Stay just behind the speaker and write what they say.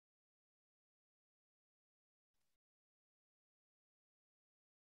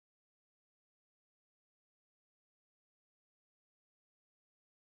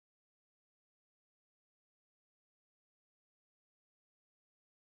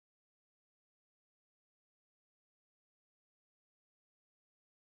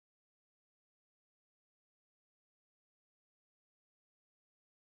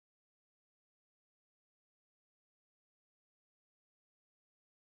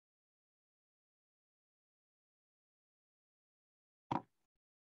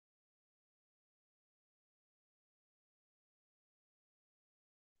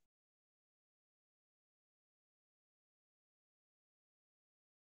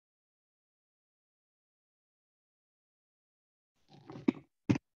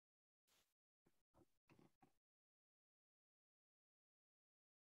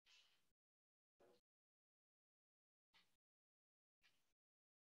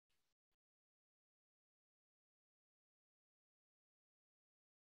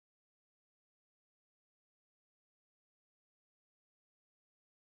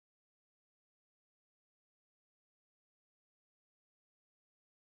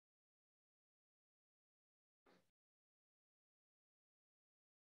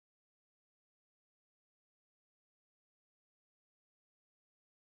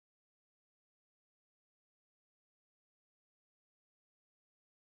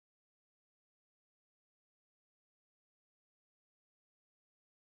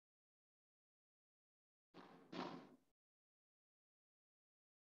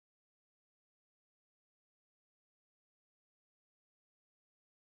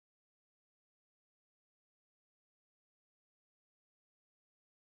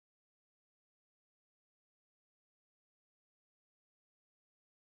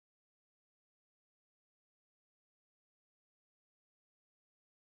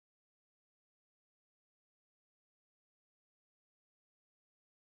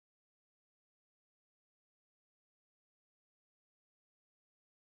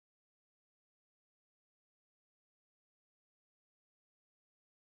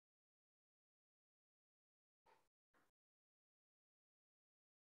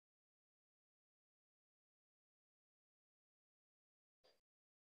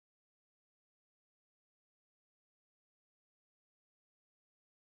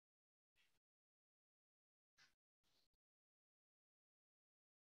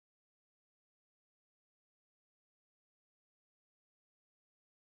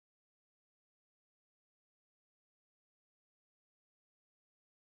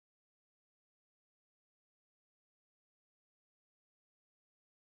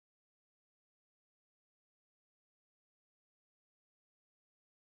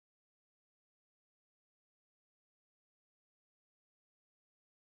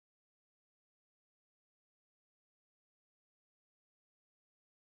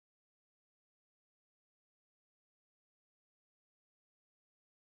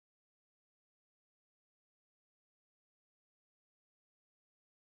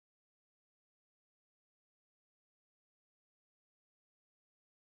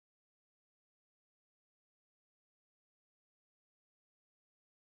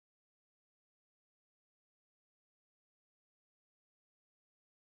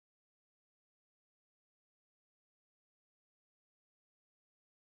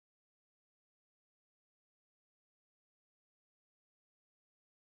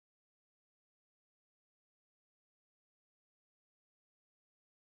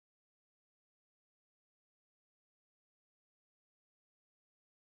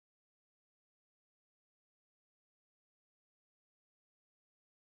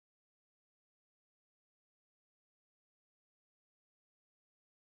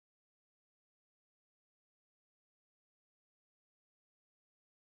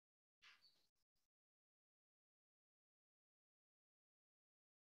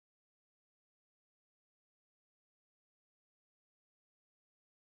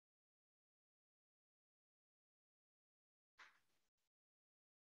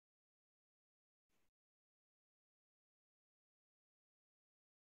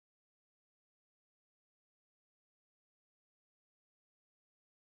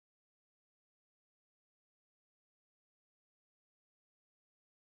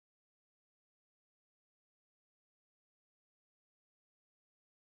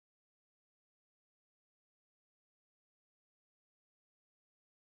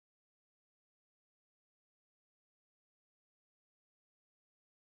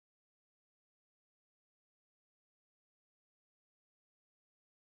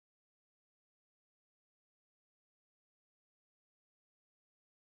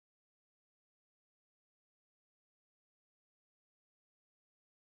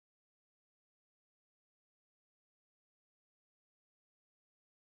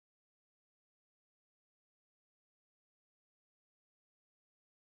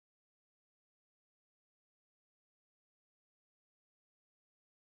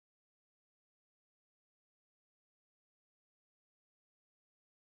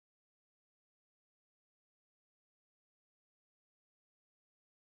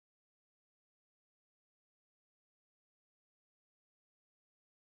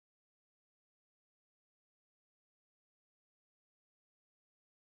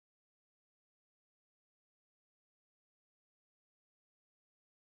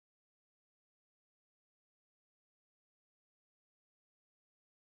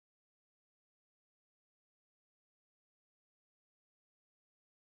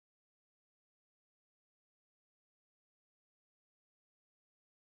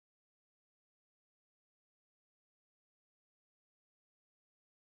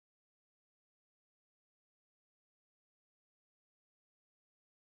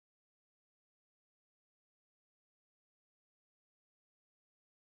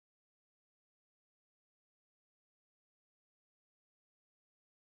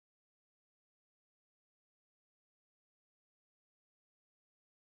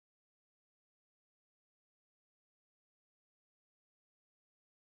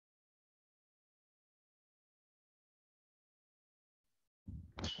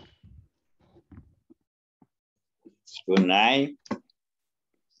Good night.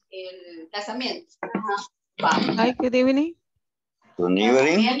 El casamiento. Ajá. Hi, good evening. Good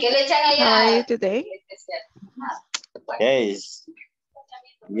evening. ¿Qué le echan allá? How are you today? Yes.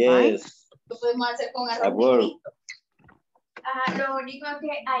 Yes. Lo podemos hacer con arroz Sabor. negrito. Lo único que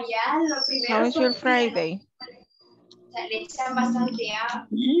allá lo primero. How was your Friday? O sea, le echan bastante agua.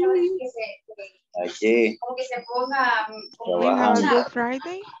 Aquí. Como que se ponga. You have a good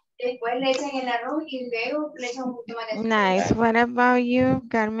Friday? Después le echan el arroz y luego le echan un poquito más de azúcar. Nice. What about you,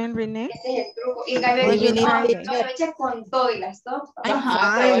 Carmen René? Ese es el truco. Y Gabriel What's your dice, no, Friday? lo echan con todo y las dos.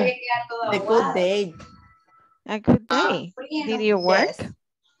 Ajá, Pero queda todo the aguado. good day. A good day. Did you work? Yes.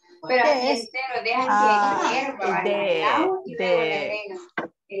 Pero así Yes. entero, dejan que hierva el agua y luego le agregan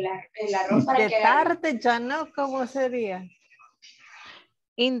el arroz para De que agarre. tarde ya no, ¿cómo sería?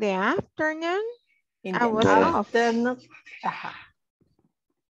 In the afternoon? In I was the off. afternoon. Ajá.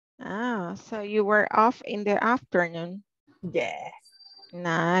 Ah, so you were off in the afternoon. Yes.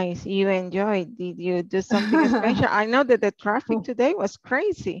 Nice. You enjoyed. Did you do something special? I know that the traffic today was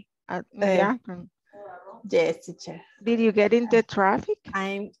crazy in the afternoon. Yes, teacher. Did you get into traffic?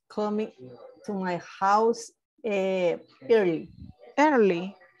 I'm coming to my house early.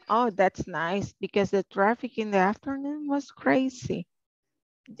 Early. Oh, that's nice because the traffic in the afternoon was crazy.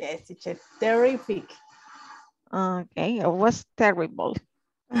 Yes, teacher. Terrific. Okay, it was terrible.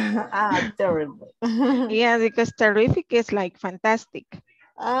 Terrible. Yeah, because terrific is like fantastic.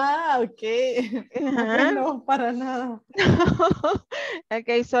 Okay. Uh-huh. No, para nada.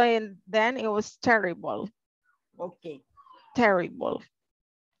 Okay, so then it was terrible. Okay. Terrible.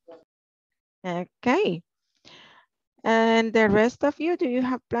 Okay. And the rest of you, do you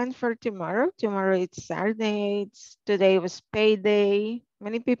have plans for tomorrow? Tomorrow it's Saturday. Today was payday.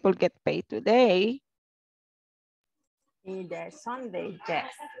 Many people get paid today. Either Sunday,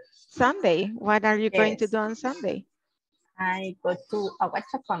 yes. Sunday, what are you going to Yes. do on Sunday? I go to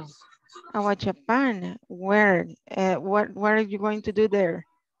Aguachapan. Japan. Where? What are you going to do there?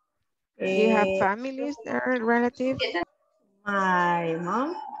 Do you have families there, relatives? My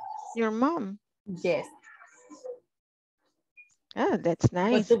mom? Your mom? Yes. Oh, that's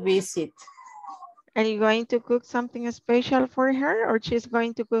nice. Go to visit. Are you going to cook something special for her or she's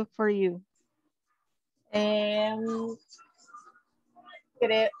going to cook for you?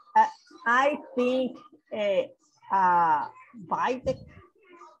 I think buy the...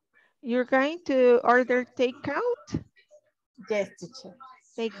 You're going to order takeout? Yes, teacher.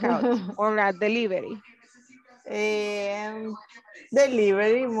 Takeout or a delivery?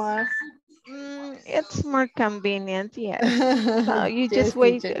 Delivery more. It's more convenient, yes. So you Yes, just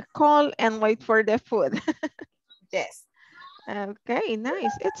wait, teacher. call and wait for the food. Yes. Okay,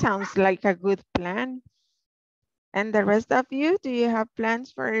 nice. It sounds like a good plan. And the rest of you, do you have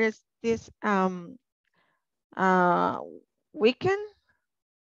plans for this weekend?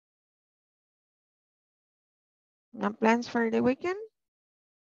 No plans for the weekend?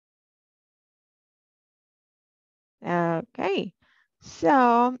 Okay,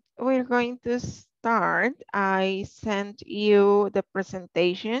 so we're going to start. I sent you the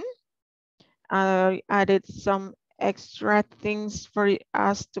presentation. I added some extra things for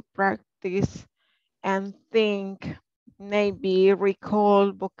us to practice and think, maybe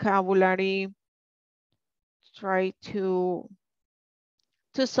recall vocabulary, try to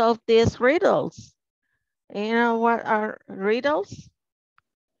solve these riddles. You know what are riddles?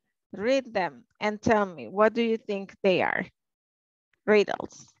 Read them and tell me, what do you think they are?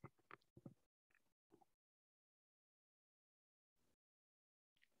 Riddles.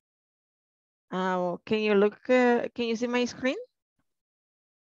 Can you look, can you see my screen?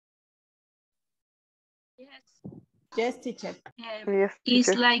 Yes. Yes, teacher. Yes, it's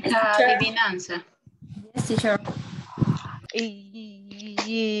teacher. Like adivinanza. Yes, teacher.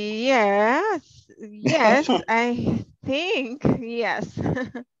 Yes, I think, yes.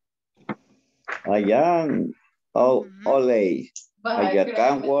 Allá, ole. Allá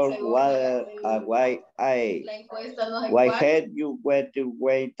can work water, why had you went to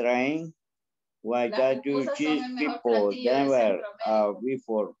wait train? Why got you cheese people never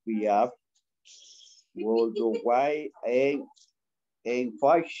before we up? Will do why a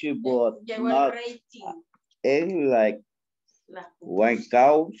flexible not like white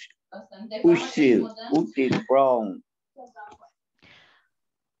couch util from.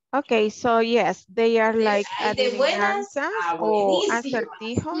 Okay, so yes, they are like adivinanzas o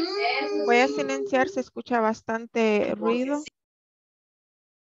acertijos. Voy a silenciar, se escucha bastante ruido.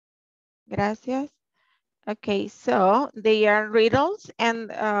 Gracias. Okay, so they are riddles and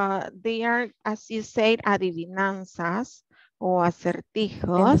they are, as you said, adivinanzas o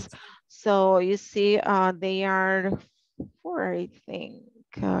acertijos. So you see, they are 4, I think.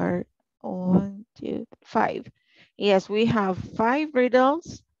 Are 1, 2, 5. Yes, we have 5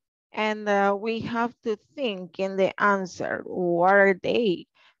 riddles, and we have to think in the answer. What are they?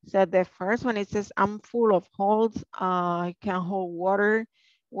 So the first one, it says, I'm full of holes. I can hold water.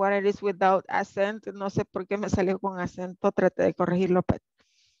 What it is without accent. No sé por qué me salió con acento. Traté de corregirlo, pero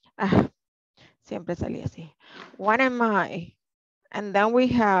siempre salía así. What am I? And then we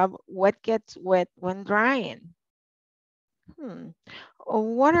have what gets wet when drying.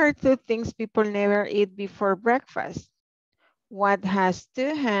 What are 2 things people never eat before breakfast? What has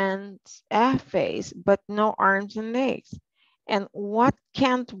 2 hands, a face, but no arms and legs? And what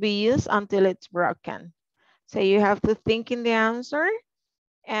can't be used until it's broken? So you have to think in the answer.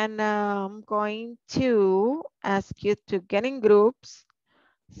 And I'm going to ask you to get in groups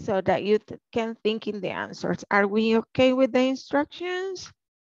so that you can think in the answers. Are we okay with the instructions?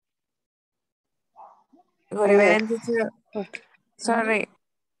 Good evening, teacher. Sorry,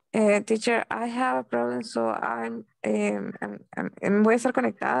 teacher, I have a problem, so voy a estar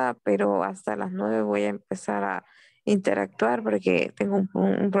conectada, pero hasta las 9 voy a empezar a interactuar porque tengo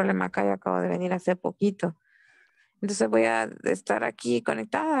un problema acá y acabo de venir hace poquito. Entonces voy a estar aquí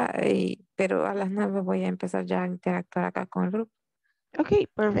conectada, pero a las 9 voy a empezar ya a interactuar acá con el grupo. Okay,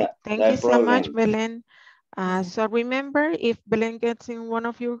 perfect. Thank you so much, Belen. So remember, if Belen gets in one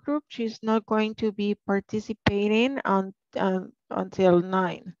of your groups, she's not going to be participating until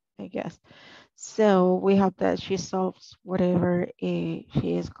 9, I guess. So we hope that she solves whatever she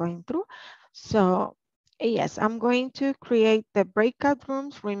is going through. So yes, I'm going to create the breakout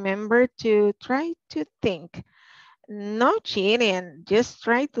rooms. Remember to try to think. No cheating, just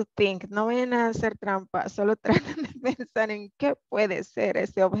try to think. No vayan a hacer trampa, solo traten de pensar en qué puede ser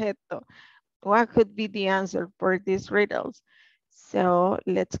ese objeto. What could be the answer for these riddles? So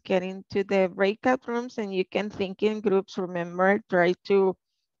let's get into the breakout rooms and you can think in groups. Remember, try to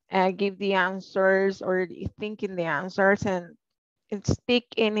give the answers or think in the answers and speak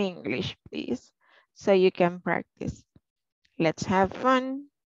in English, please, so you can practice. Let's have fun.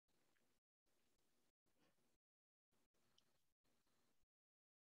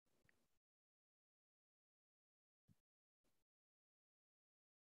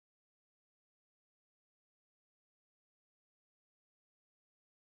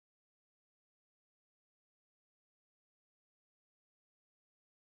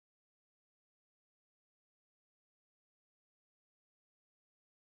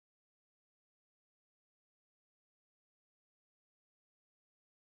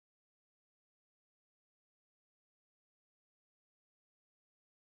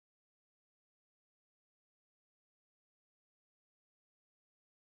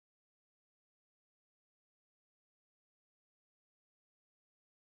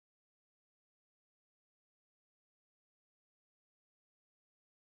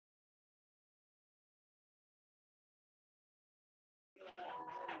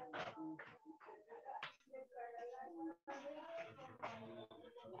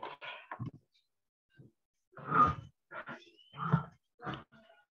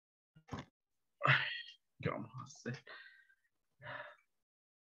 ¿Qué vamos a hacer?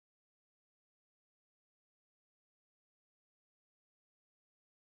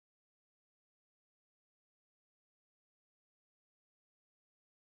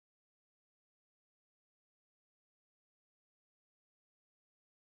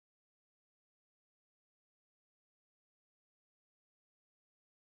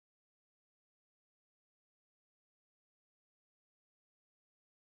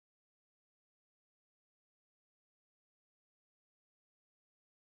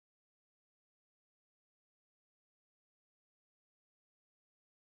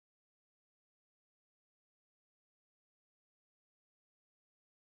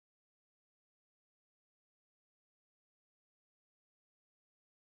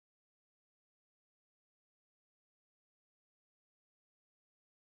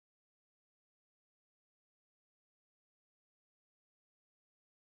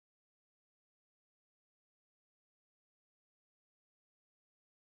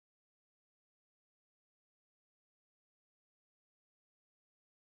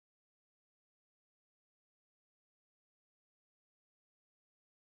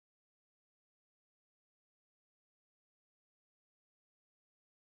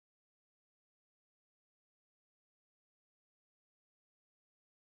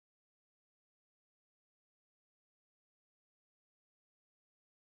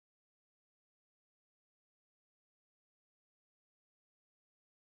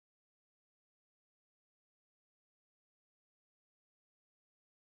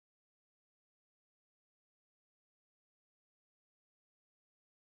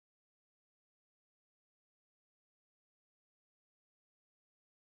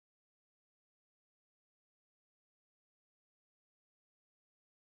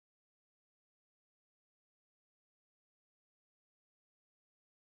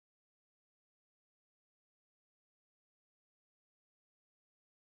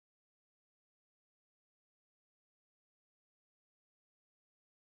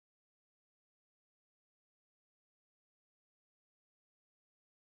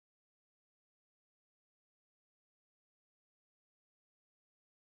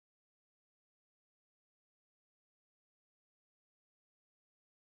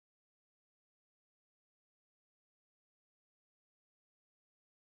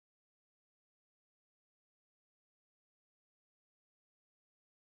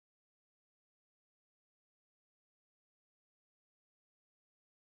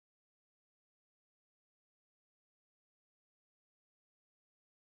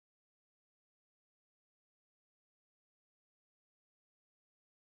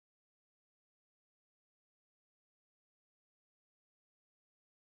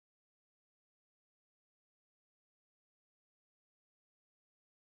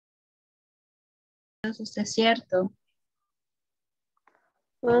 Eso es cierto.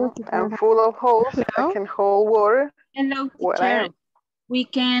 I'm full of holes. Hello? I can hold water. Hello, What I teacher. am. We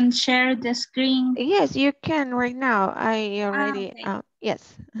can share the screen. Yes, you can right now. I already, okay.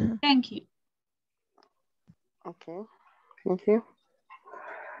 yes. Thank you. Okay. Thank you.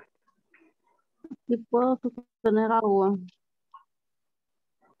 Sí puedo sostener agua.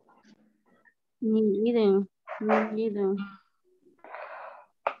 Miren, miren.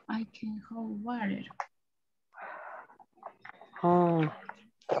 I can hold water. Hmm.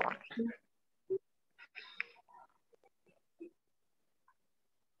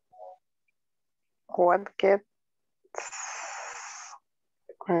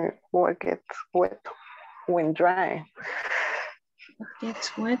 What gets wet when dry? What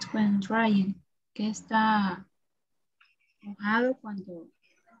gets wet when drying? ¿Qué está mojado cuando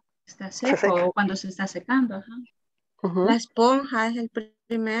está Se seco seca. o cuando se está secando? Ajá. Mhm. La esponja es el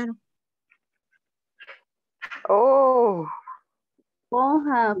primero. Oh,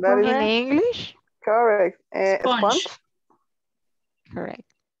 Esponja, that is In correcto. English? correct. Sponge. Sponge.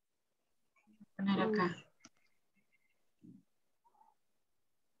 Correct. Poner acá.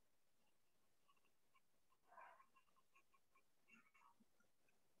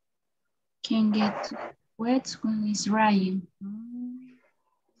 Can get wet when it's drying.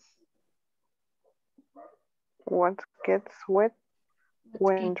 What gets wet What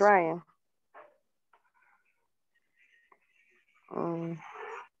when gets drying? Mm,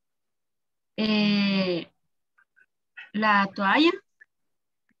 la toalla.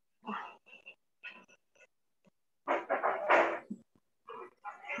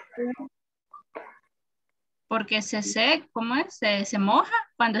 Porque se seca, ¿cómo es? Se moja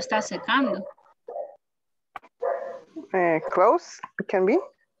cuando está secando. clothes, it can be.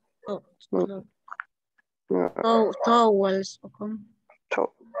 Oh, Mm, towels. ¿O cómo?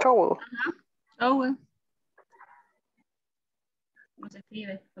 Towel. Oh, well. ¿Cómo se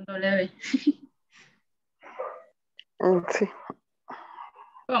escribe? Con W. Sí.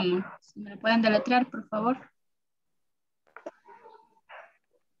 ¿Cómo? Si me lo pueden deletrear, por favor.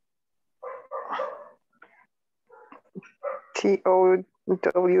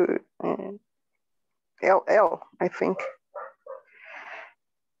 T-O-W-L-L, I think.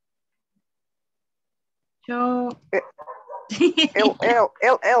 Yo.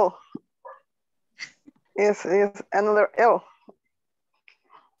 L is another L.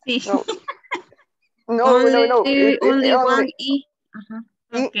 Sí. No, no. Only Only one E. Ajá.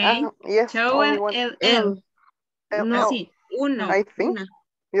 Ok. yes, only one. L. No, Sí. uno. I think. Una.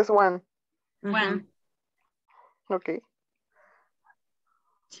 Just one. Ajá. One. Okay.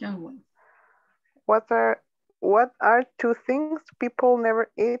 Show. What are two things people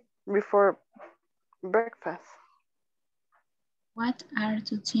never eat before breakfast? What are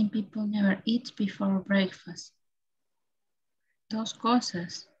two things people never eat before breakfast? Dos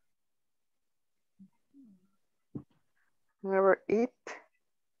cosas. Never eat.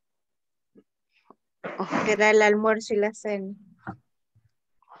 Era el almuerzo y la cena.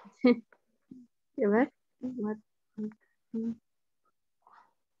 ¿Qué ves?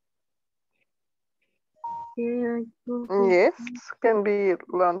 Yes, can be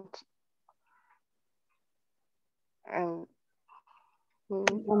lunch. And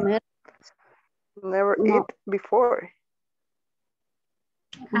Comer. never No. eat before.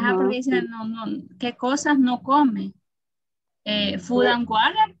 Ajá, porque dicen, no, ¿qué cosas no come? Food and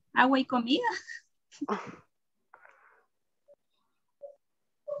water, agua y comida.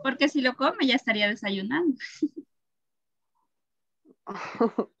 Porque si lo come ya estaría desayunando.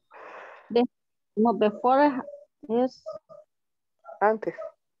 No, before es Antes.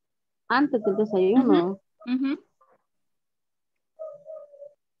 antes del desayuno.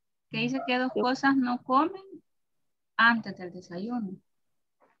 Que dice que dos cosas no comen antes del desayuno.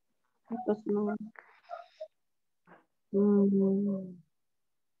 Entonces, no.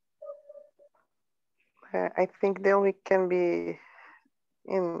 I think they only can be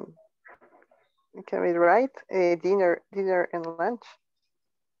right. Dinner and lunch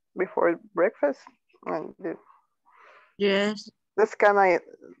before breakfast. And Yes. this kind of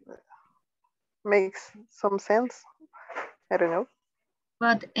makes some sense. I don't know.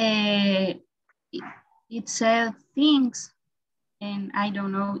 But it said things, and I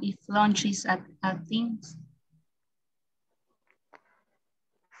don't know if lunch is at things.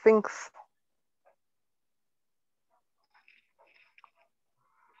 Things.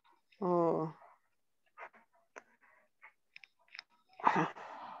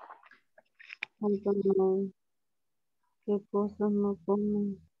 ¿Qué cosas no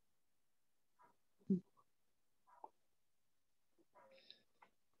comen?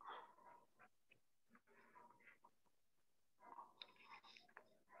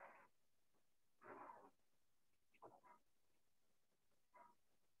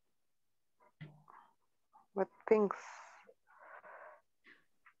 What things?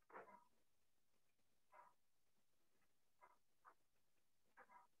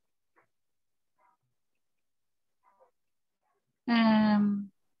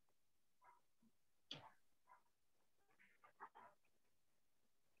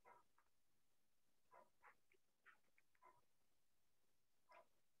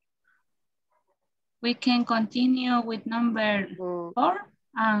 We can continue with number 4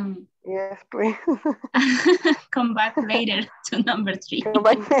 and Yes, please. come back later to number 3. Come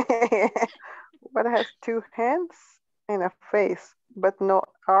back. What has 2 hands and a face, but no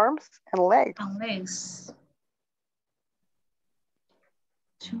arms and legs? And legs.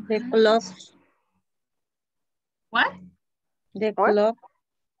 The clock. What? The What? clock.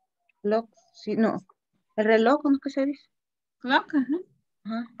 Clock. Sí, no. El reloj, ¿cómo es que se dice? Clock.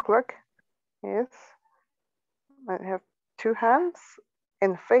 Clock. Yes. I have 2 hands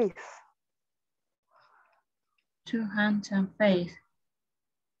and face. 2 hands and face.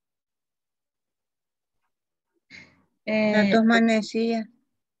 Las 2 manecillas.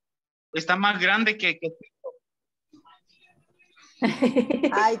 Está más grande que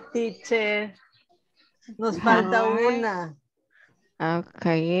Ay, teacher. Nos falta una.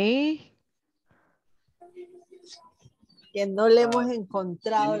 Okay. Que no le hemos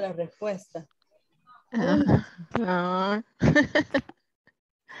encontrado la respuesta.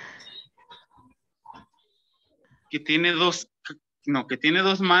 que tiene dos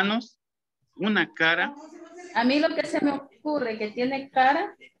manos, una cara. A mí lo que se me ocurre que tiene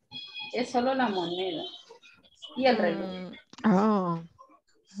cara es solo la moneda y el reloj. Oh.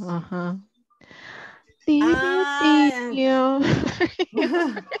 Ajá.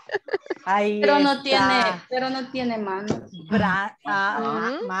 Ahí Pero está. no tiene manos.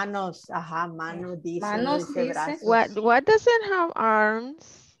 Manos. Ajá, manos dice. Manos no dice dice. brazos. What doesn't have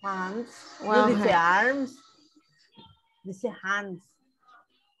arms? Hands. Well, no dice arms. Dice hands.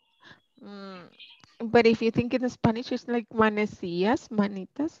 But if you think in Spanish, it's like manecillas,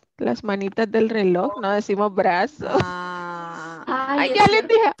 manitas, las manitas del reloj, no decimos brazos. Ay, ya les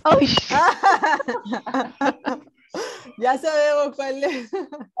dije. Oh, ya sabemos cuál es.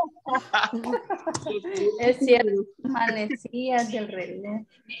 Es cierto, manecillas del reloj.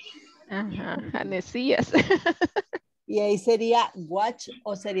 Ajá, manecillas. Y ahí sería watch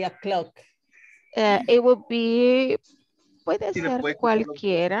o sería clock. It would be, puede ser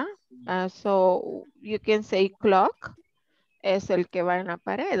cualquiera. So you can say clock es el que va en la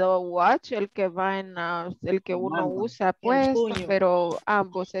pared o watch el que va en el que uno usa puesto, pero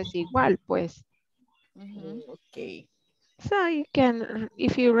ambos es igual pues. Okay. So you can,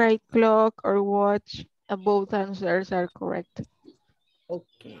 if you write clock or watch, both answers are correct.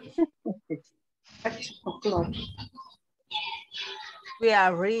 Okay. We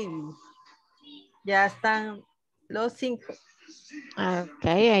are ready. Ya están los 5.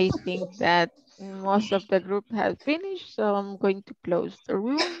 Okay, I think that most of the group has finished, so I'm going to close the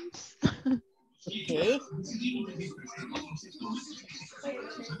rooms. Okay.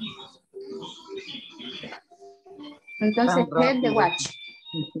 Entonces, head the watch.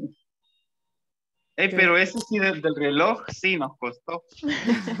 Pero ese sí del reloj sí nos costó.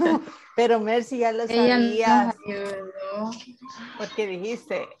 Pero Mercy ya lo Ella sabía. nos ayudó. Porque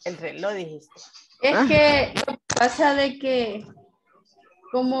dijiste, el reloj dijiste. Es que lo que pasa de que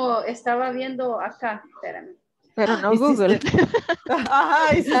como estaba viendo acá, espérame. Pero no Google.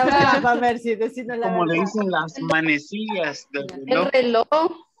 Ajá, y sabrá, Mercy, decirnos la Como verdad. le dicen las manecillas del reloj. El reloj.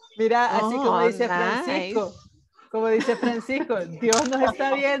 Mira, así como dice nice. Francisco. Como dice Francisco, Dios nos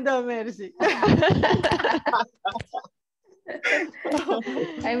está viendo, Mercy.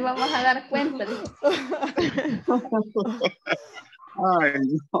 Ahí vamos a dar cuenta. Ay,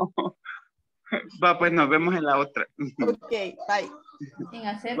 no. Va, pues nos vemos en la otra. Ok, bye. Sin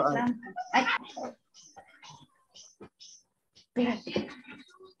hacer trampa. Ay. Espérate.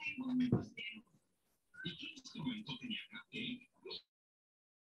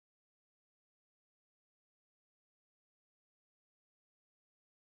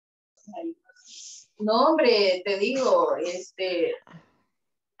 No, hombre, te digo,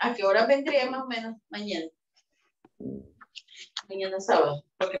 ¿a qué hora vendría más o menos mañana? Mañana sábado,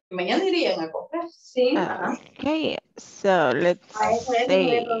 porque mañana irían a comprar. Sí. Okay, so let's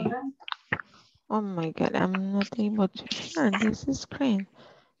see. Oh my God, I'm not able to share this screen.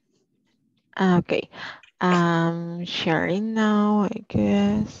 Okay, I'm sharing now, I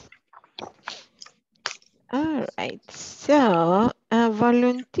guess. All right, so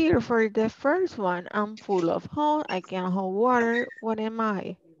volunteer for the first one. I'm full of hope. I can hold water. What am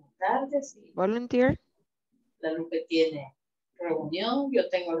I? Volunteer. La Lupe tiene reunión, yo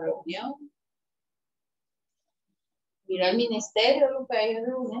tengo reunión. Ir al ministerio, lo que hay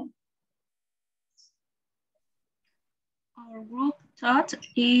reúnen. Our group thought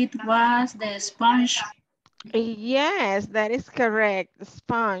it was the sponge. Yes, that is correct.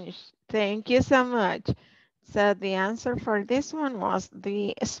 Sponge. Thank you so much. So the answer for this one was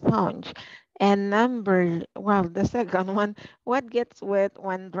the sponge. And the second one, what gets wet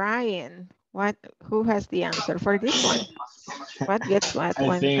when drying? Who has the answer for this one? What gets wet I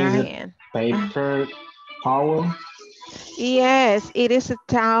when think it's drying? a paper towel. Yes, it is a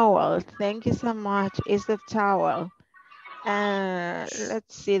towel. Thank you so much. It's a towel.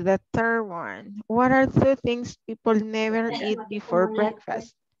 Let's see the third one. What are two things people never eat before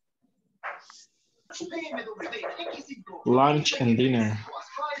breakfast? Lunch and dinner.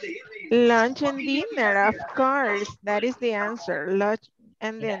 Lunch and dinner, of course. That is the answer, lunch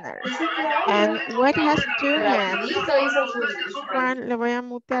and dinner. And what has two hands? Juan, le voy a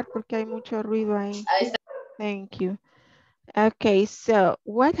mutear porque hay mucho ruido ahí. Thank you. Okay, so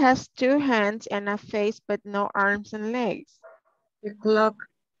what has two hands and a face but no arms and legs? The clock.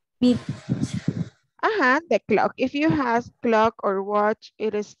 The clock. If you have clock or watch,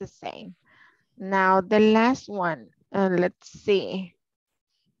 it is the same. Now the last one, let's see.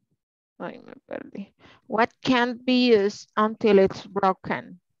 Ay, me perdí. What can't be used until it's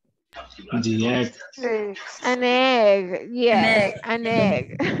broken? The egg. An egg. Yes, an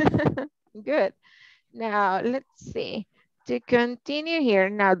egg. Good. Now let's see. To continue here,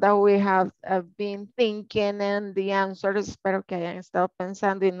 now that we have been thinking and the answers, espero que hayan estado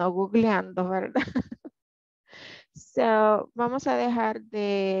pensando y no googleando, ¿verdad? So, vamos a dejar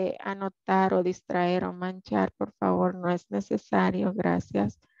de anotar o distraer o manchar, por favor, no es necesario,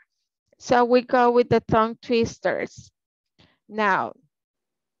 gracias. So, we go with the tongue twisters. Now,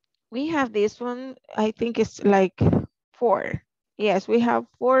 we have this one, I think it's like 4. Yes, we have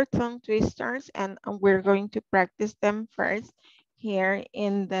 4 tongue twisters and we're going to practice them first here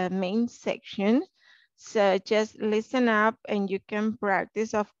in the main section. So just listen up and you can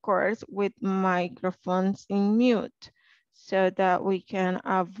practice, of course, with microphones in mute so that we can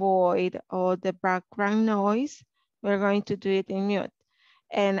avoid all the background noise. We're going to do it in mute.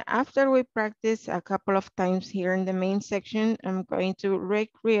 And after we practice a couple of times here in the main section, I'm going to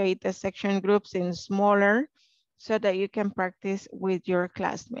recreate the section groups in smaller so that you can practice with your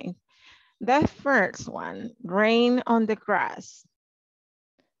classmates. The first one, rain on the grass.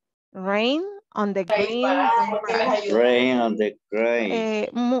 Rain on the green grass. Rain on the green.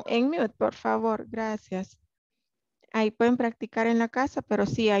 En mute, por favor, gracias. Ahí pueden practicar en la casa, pero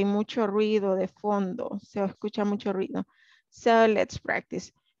sí hay mucho ruido de fondo. Se escucha mucho ruido. So let's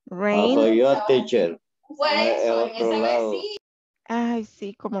practice. Rain. Soy yo, teacher. Otro lado. Ay,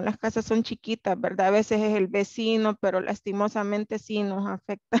 sí, como las casas son chiquitas, ¿verdad? A veces es el vecino, pero lastimosamente sí nos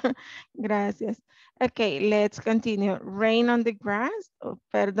afecta. Gracias. Okay, let's continue. Rain on the grass. Oh,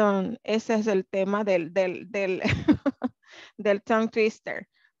 perdón, ese es el tema del tongue twister.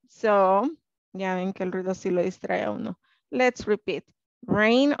 So, ya ven que el ruido sí lo distrae a uno. Let's repeat.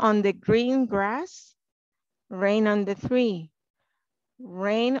 Rain on the green grass. Rain on the tree.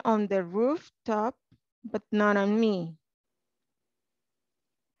 Rain on the rooftop, but not on me.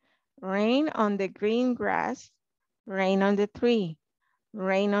 Rain on the green grass, rain on the tree,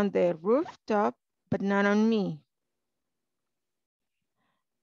 rain on the rooftop, but not on me.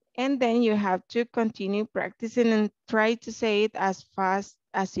 And then you have to continue practicing and try to say it as fast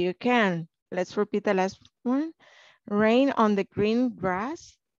as you can. Let's repeat the last one. Rain on the green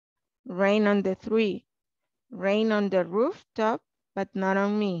grass, rain on the tree, rain on the rooftop, but not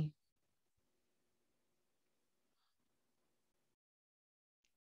on me.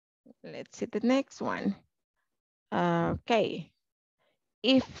 Let's see the next one. Okay.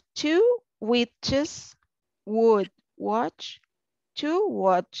 If 2 witches would watch 2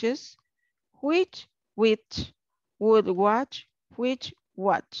 watches, which witch would watch which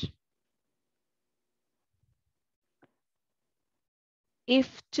watch?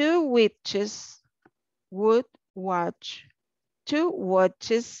 If 2 witches would watch 2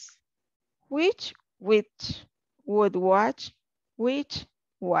 watches, which witch would watch which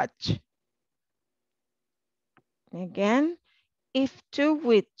watch? Again, if 2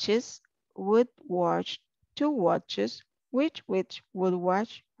 witches would watch 2 watches, which witch would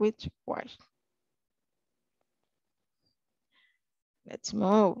watch which watch? Let's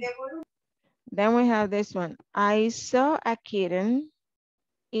move. Then we have this one. I saw a kitten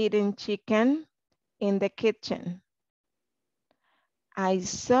eating chicken in the kitchen. I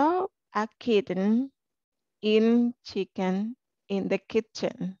saw a kitten eating chicken in the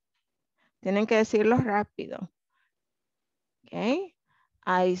kitchen. Tienen que decirlo rápido. Okay.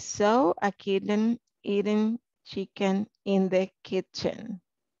 I saw a kitten eating chicken in the kitchen.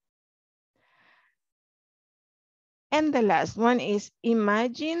 And the last one is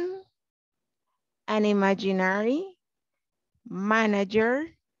imagine an imaginary manager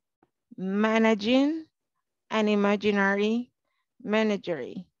managing an imaginary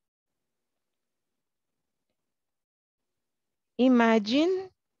manager. Imagine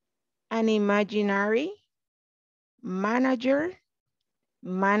an imaginary manager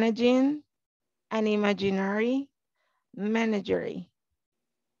managing an imaginary manager.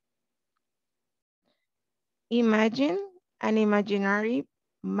 Imagine an imaginary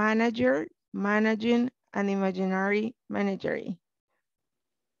manager managing an imaginary manager.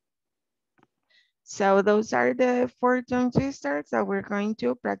 So those are the 4 tongue twisters that we're going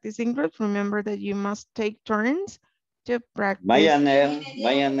to practice in groups. Remember that you must take turns to practice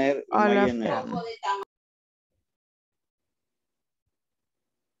all of them.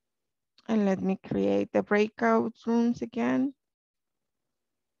 And let me create the breakout rooms again.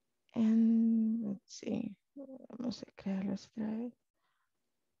 And let's see. Vamos a crearlos otra vez.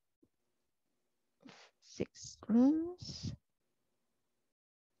 6 rooms.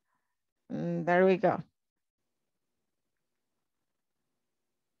 And there we go.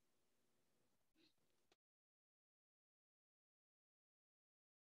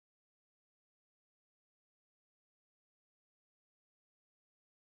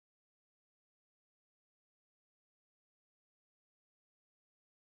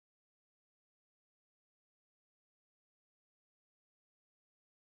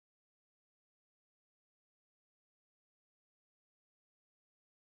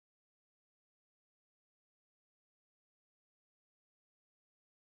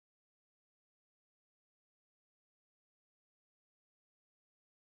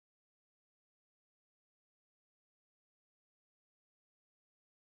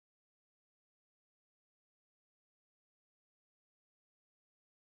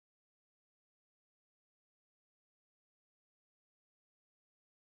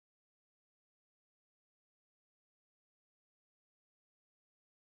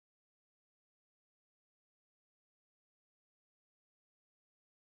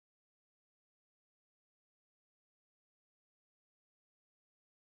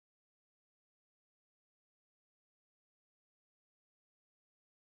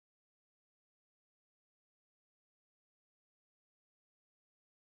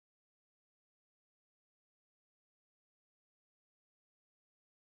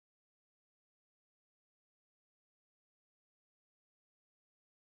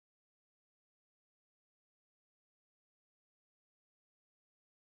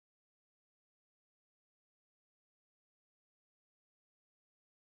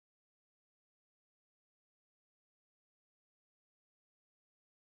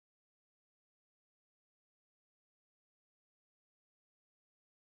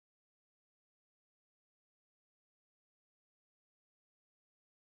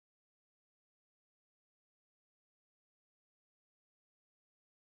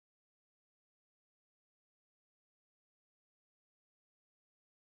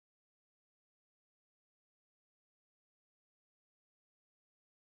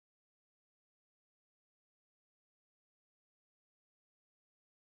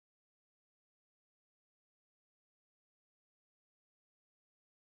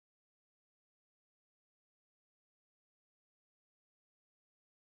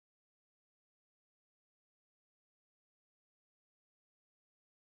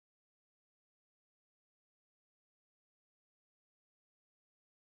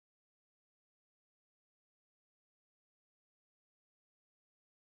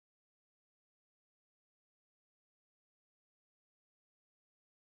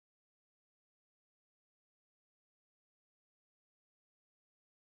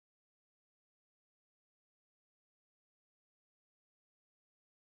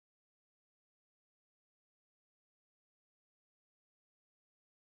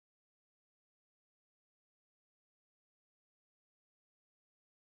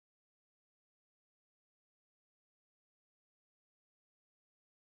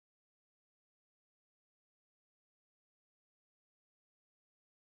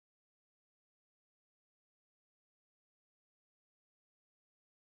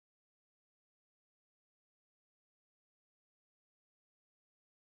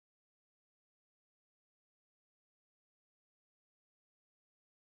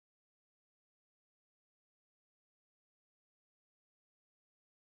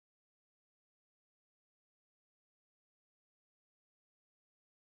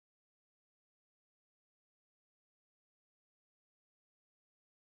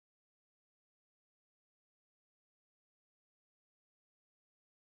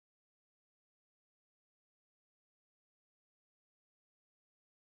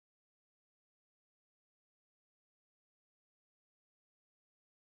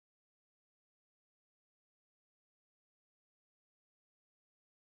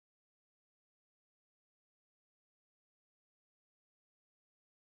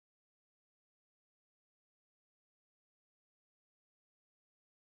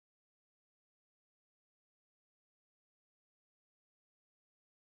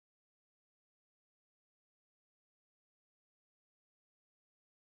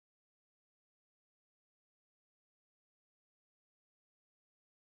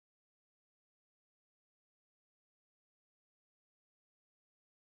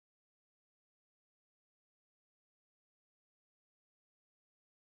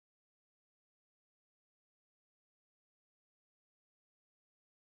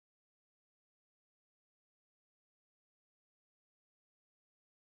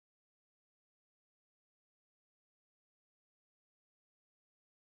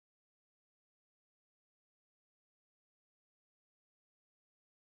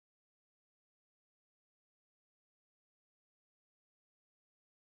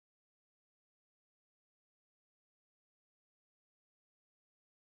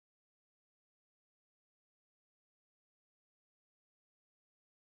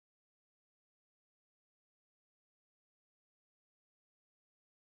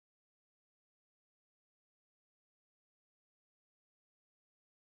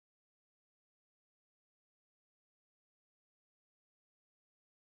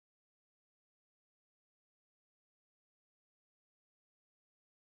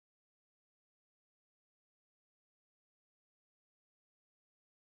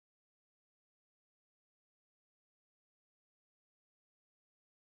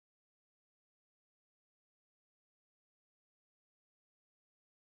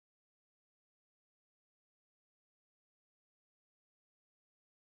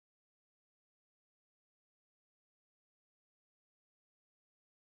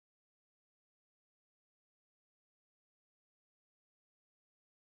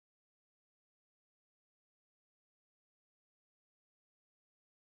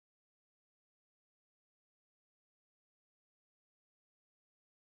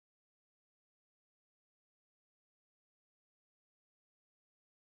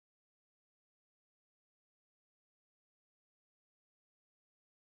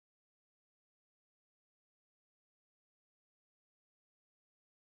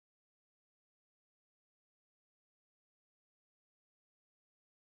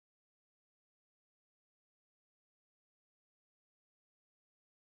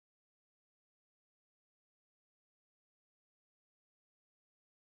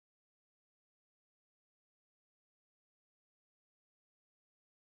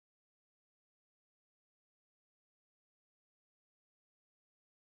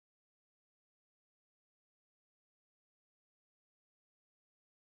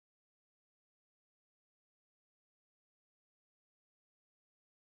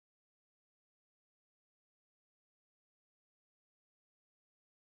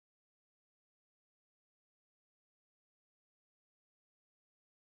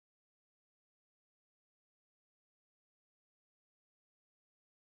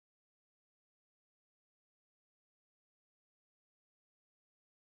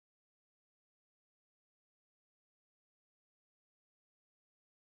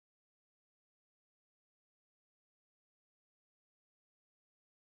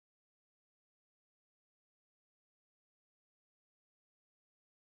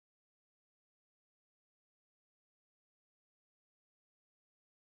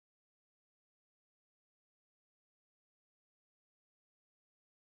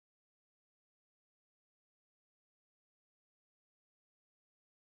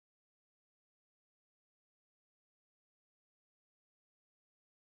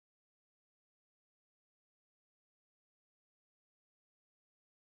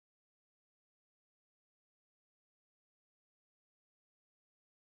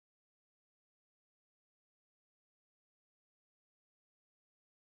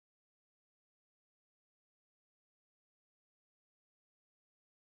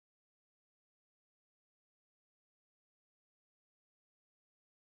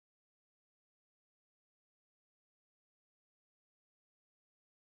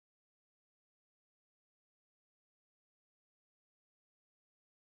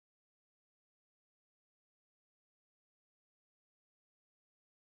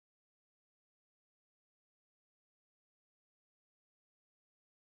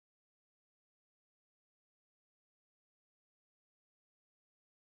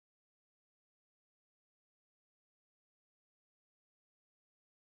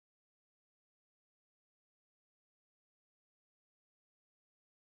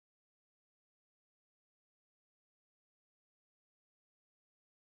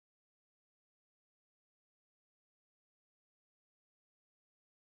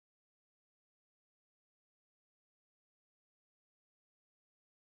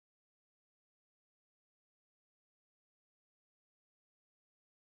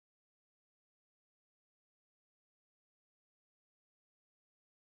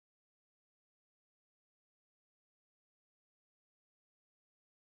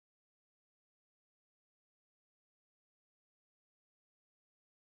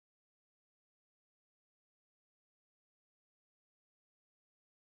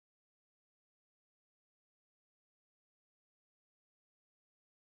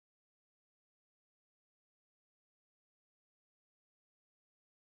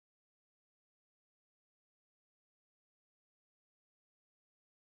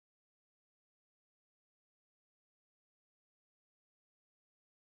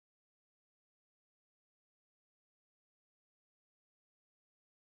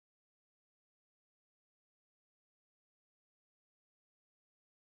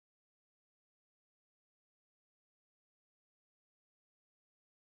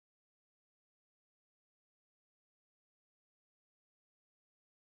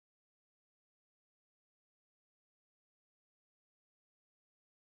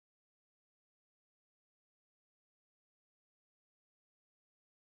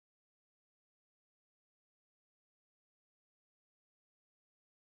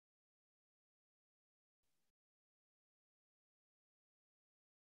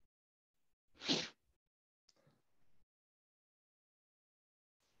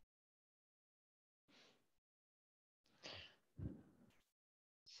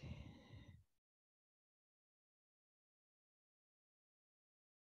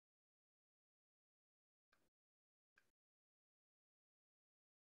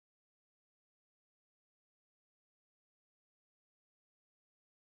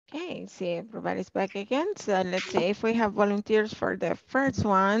 Okay, see everybody's back again. So let's see if we have volunteers for the first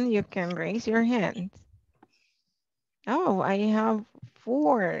one. You can raise your hand. Oh, I have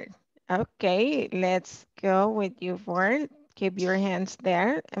 4. Okay, let's go with you 4. Keep your hands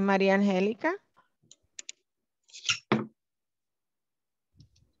there. And Maria Angelica.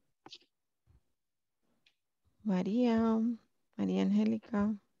 Maria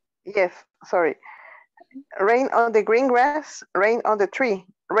Angelica. Yes, sorry. Rain on the green grass, rain on the tree,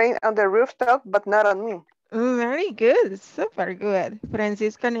 rain on the rooftop, but not on me. Very good, super good.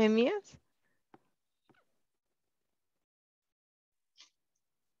 Francisco Nemias.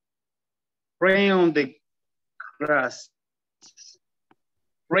 Rain on the grass.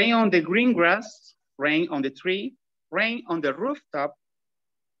 Rain on the green grass, rain on the tree, rain on the rooftop,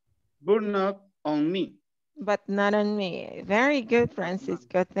 but not on me. But not on me. Very good,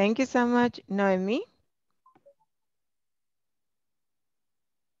 Francisco. Thank you so much, Noemi.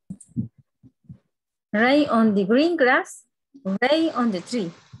 Rain on the green grass, rain on the tree,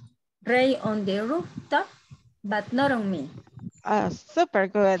 rain on the rooftop, but not on me. Super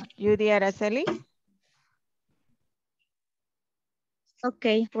good. Judy Araceli.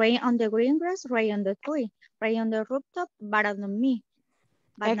 Okay, rain on the green grass, rain on the tree, rain on the rooftop, but not on me.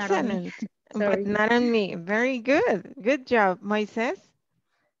 But Excellent. Not on me. But not on me. Very good. Good job, Moises.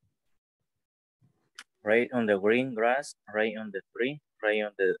 Rain on the green grass, rain on the tree, rain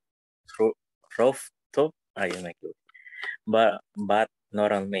on the rooftop. But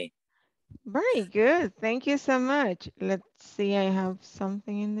not on me. Very good. Thank you so much. Let's see. I have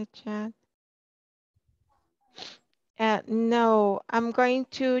something in the chat. No, I'm going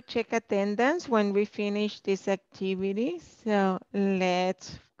to check attendance when we finish this activity. So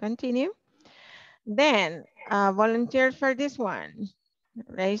let's continue. Then, volunteers for this one.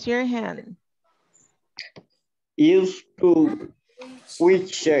 Raise your hand. Use to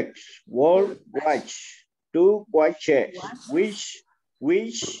which sex word watch to watches which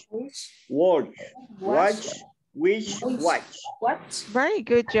word watch which watch. Very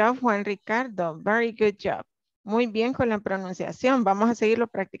good job, Juan Ricardo. Very good job. Muy bien con la pronunciación. Vamos a seguirlo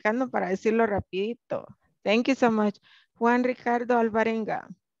practicando para decirlo rapidito. Thank you so much. Juan Ricardo Alvarenga.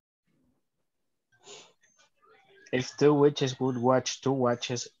 If 2 witches would watch 2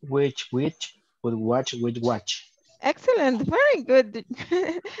 watches, which witch would watch which watch? Excellent. Very good.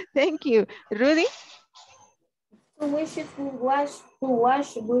 Thank you. Rudy? 2 wishes would watch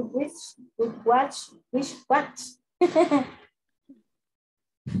which watch.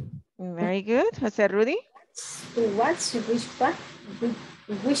 Very good. Jose Rudy? To watch which what?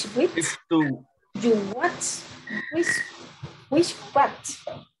 Which If to you watch which what?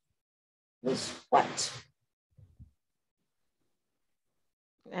 Which what?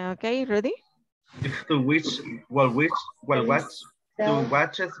 Okay, Rudy? if to which watch to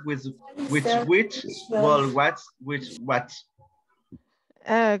watches with which will watch which watch.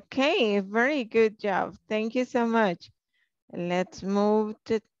 Okay, very good job. Thank you so much. Let's move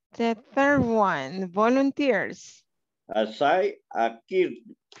to the third one. Volunteers. Aside a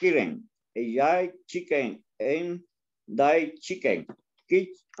kitten, a chicken, and die chicken.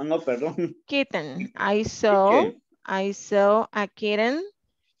 No, perdón. Kitten. I saw a kitten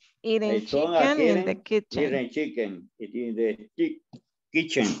eating chicken in the kitchen. Eating chicken in the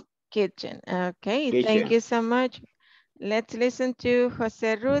kitchen. Kitchen. Okay, Kitchen. thank you so much. Let's listen to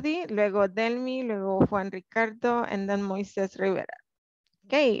Jose Rudy, luego Delmi, luego Juan Ricardo, and then Moises Rivera.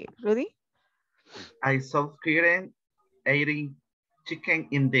 Okay, Rudy. I saw kitten eating chicken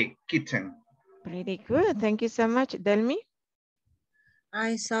in the kitchen. Pretty good. Thank you so much. Delmi.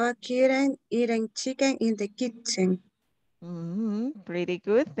 I saw a kitten eating chicken in the kitchen. Pretty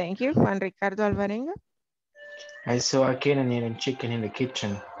good. Thank you. Juan Ricardo Alvarenga. I saw a kitten eating chicken in the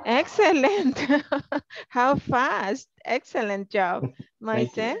kitchen. Excellent. How fast. Excellent job.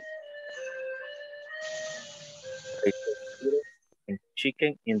 Moises.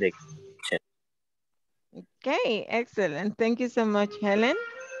 Chicken in the kitchen. Okay, excellent. Thank you so much, Helen.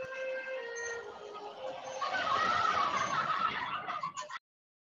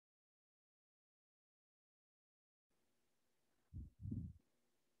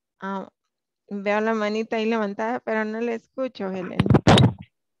 Veo la manita ahí levantada, pero no la escucho, Helen.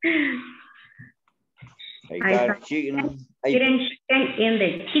 I got chicken in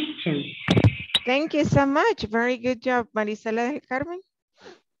the kitchen. Thank you so much. Very good job, Marisela del Carmen.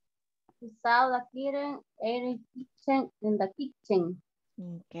 I saw the kitten eating chicken in the kitchen.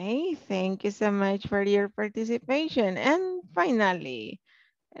 Okay, thank you so much for your participation. And finally,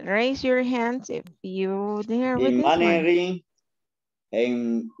 raise your hands if you there with this one.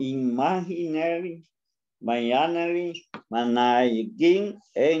 Imaginary Mayanari, managing,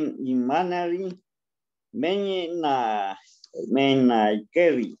 and imanari,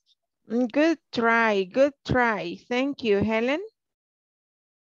 menageri. Good try, good try. Thank you, Helen.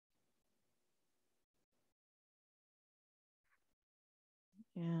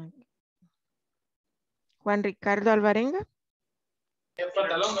 Yeah. Juan Ricardo Alvarenga.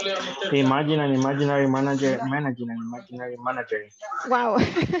 Imagine an imaginary manager, managing an imaginary manager. Wow,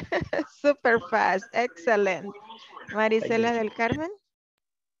 super fast, excellent. Marisela del Carmen.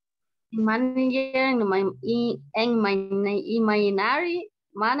 Manager and imaginary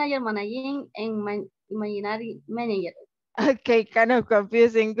manager, managing and imaginary manager. Okay, kind of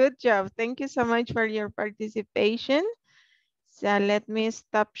confusing. Good job. Thank you so much for your participation. So let me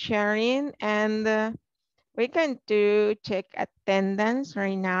stop sharing and we're going to check attendance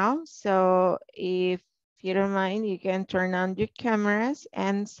right now. So if you don't mind, you can turn on your cameras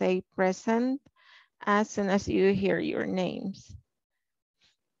and say present as soon as you hear your names.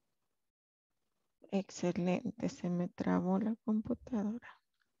 Excelente, se me trabó la computadora.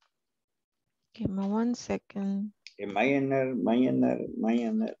 Give me 1 second. Mañana.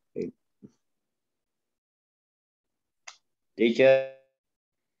 Teacher.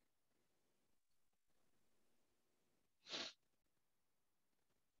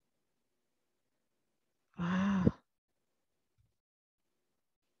 Wow.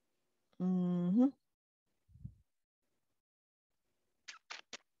 Mm-hmm.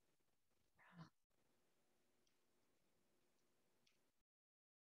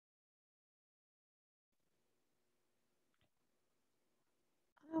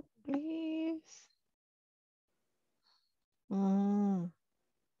 Oh, please.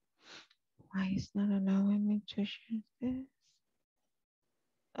 Why is not allowing me to share this?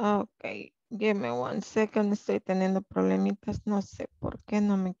 Ok, give me 1 second. Estoy teniendo problemitas. No sé por qué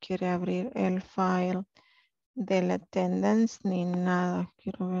no me quiere abrir el file del attendance ni nada.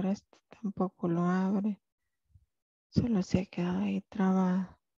 Quiero ver este. Tampoco lo abre. Solo se ha quedado ahí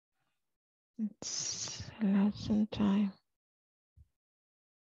trabado. It's allowed some time.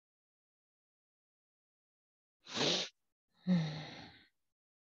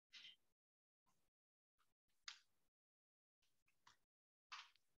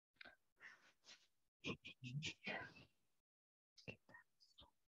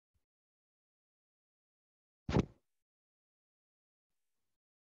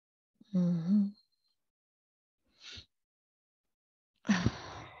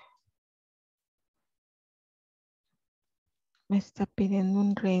 Me está pidiendo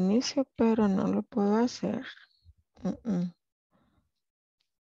un reinicio, pero no lo puedo hacer.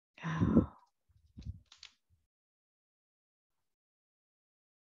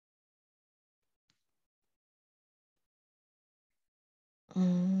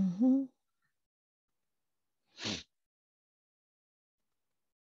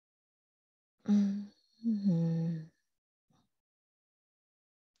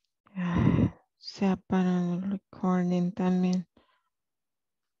 Se ha parado el recording también.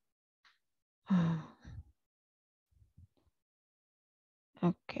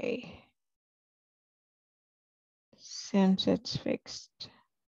 Okay. Seems it's fixed.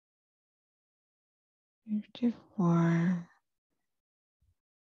 54.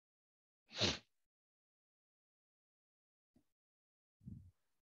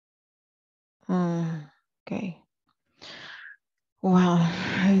 Okay. Well,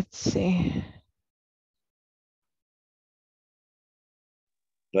 let's see.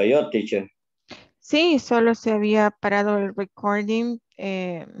 ¿Lo oyó, teacher? Sí, solo se había parado el recording.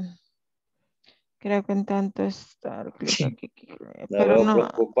 Creo que en tanto estar pero no.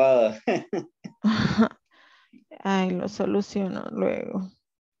 Preocupada. Ay, lo soluciono luego.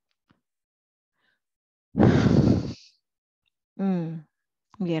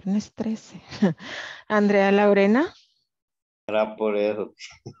 Viernes 13. Andrea Laurena. Era por eso.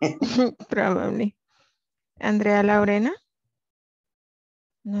 Probably. Andrea Laurena.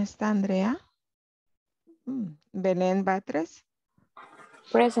 ¿No está Andrea? Belén Batres.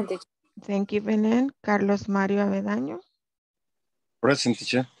 Present, teacher. Thank you, Belén. Carlos Mario Avedaño. Present,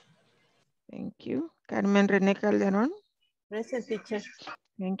 teacher. Thank you. Carmen René Calderón. Present, teacher.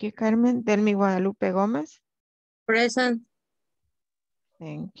 Thank you, Carmen. Delmi Guadalupe Gómez. Present.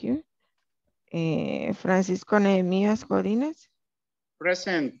 Thank you. Francisco Nehemías Godínez.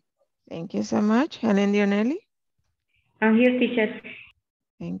 Present. Thank you so much. Helen Dionelli. I'm here, teacher.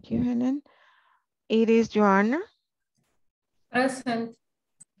 Thank you, Helen. Iris Joanna. Present.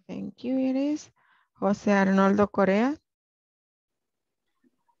 Thank you, Iris. José Arnoldo Correa.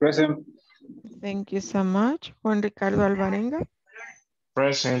 Present. Thank you so much. Juan Ricardo Alvarenga.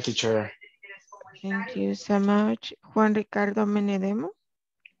 Present, teacher. Thank you so much. Juan Ricardo Menedemo.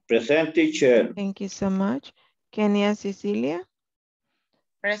 Present, teacher. Thank you so much. Kenia Cecilia.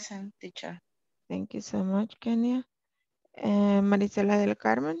 Present, teacher. Thank you so much, Kenia. Marisela del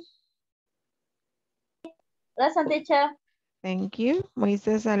Carmen. Present, teacher. Thank you.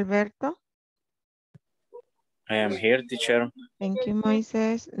 Moisés Alberto. I am here, teacher. Thank you,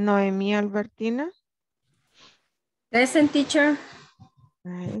 Moisés. Noemí Albertina. Present, teacher.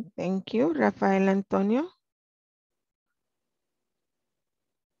 Right, thank you. Rafael Antonio.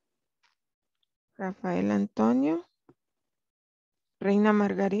 Rafael Antonio. Reina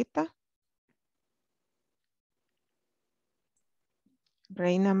Margarita.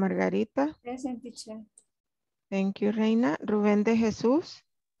 Reina Margarita. Present, teacher. Thank you, Reina. Rubén de Jesús.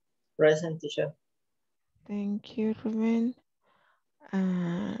 Present, teacher. Thank you, Rubén.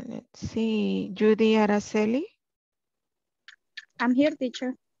 Let's see. Judy Araceli. I'm here,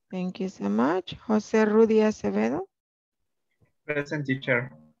 teacher. Thank you so much. José Rudy Acevedo. Present,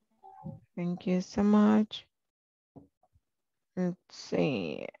 teacher. Thank you so much. Let's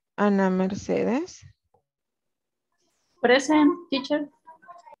see. Ana Mercedes. Present, teacher.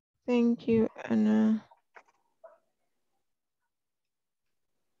 Thank you, Ana.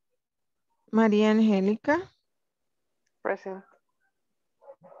 María Angélica. Present.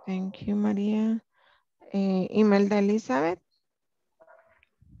 Thank you, María. Imelda Elizabeth.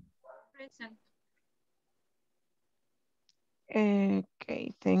 Present.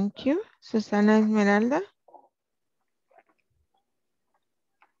 Okay, thank you. Susana Esmeralda.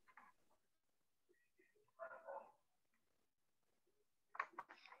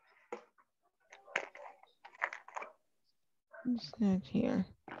 It's not here.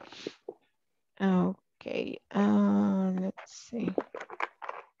 Okay, let's see.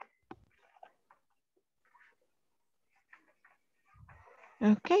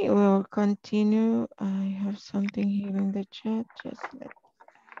 Okay, we'll continue. I have something here in the chat. Just let.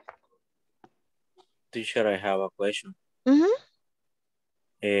 Teacher, I have a question. Mm-hmm.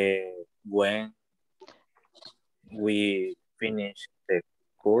 When we finish the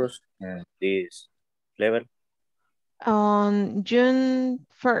course in this level? On June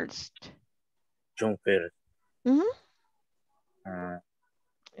 1st. June 1st.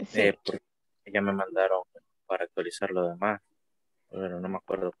 Sí. Ya me mandaron para actualizar lo demás, pero no me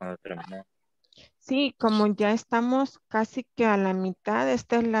acuerdo cuándo terminó. Sí, como ya estamos casi que a la mitad,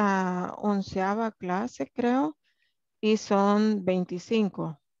 esta es la 11ª clase, creo, y son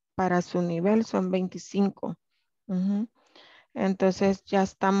 25. Para su nivel son 25. Entonces ya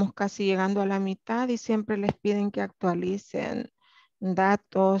estamos casi llegando a la mitad y siempre les piden que actualicen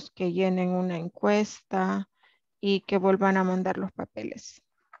datos, que llenen una encuesta y que vuelvan a mandar los papeles.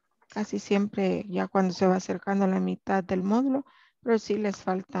 Casi siempre ya cuando se va acercando a la mitad del módulo, pero sí les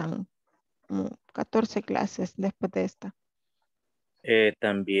faltan 14 clases después de esta.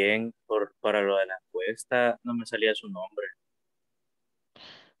 También para lo de la encuesta no me salía su nombre.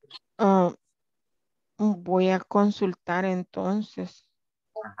 Voy a consultar entonces.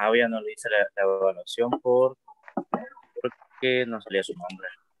 Ajá, ya no le hice la evaluación porque no salía su nombre.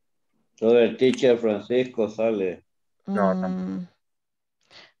 Todo el teacher Francisco sale. No,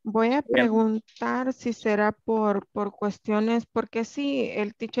 Voy a preguntar si será por cuestiones, porque sí,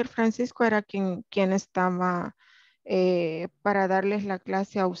 el teacher Francisco era quien estaba para darles la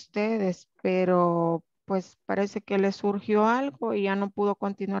clase a ustedes, pero pues parece que le surgió algo y ya no pudo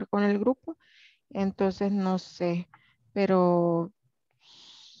continuar con el grupo, entonces no sé, pero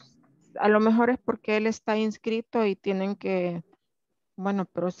a lo mejor es porque él está inscrito y tienen que, bueno,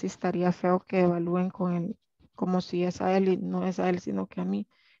 pero sí estaría feo que evalúen con él, como si es a él y no es a él, sino que a mí.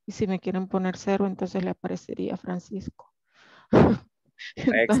 Y si me quieren poner 0, entonces le aparecería Francisco.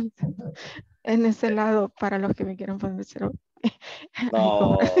 Entonces, en ese lado, para los que me quieran poner 0.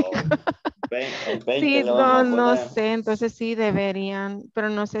 No, el 20 sí, le vamos a no poner. sé, entonces sí deberían, pero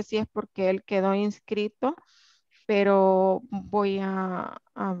no sé si es porque él quedó inscrito, pero voy a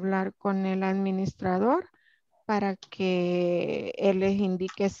hablar con el administrador para que él les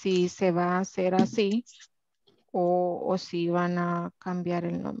indique si se va a hacer así o si van a cambiar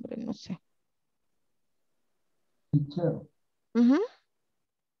el nombre, no sé. Teacher,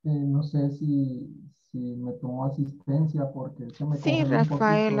 no sé si me tomó asistencia porque se me Sí, congeló un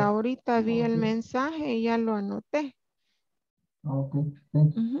Rafael, poquito. ahorita vi el Ok. mensaje y ya lo anoté. Ok,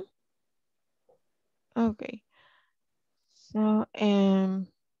 thank you. Ok. So,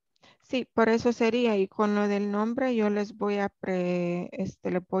 sí, por eso sería, y con lo del nombre yo les voy a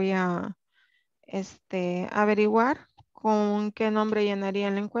averiguar con qué nombre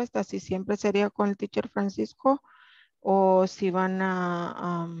llenarían la encuesta, si siempre sería con el teacher Francisco o si van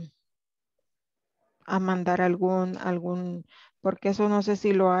a a mandar porque eso no sé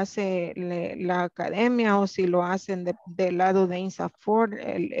si lo hace la academia o si lo hacen del lado de INSAFORP,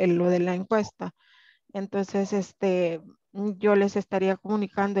 lo de la encuesta. Entonces, yo les estaría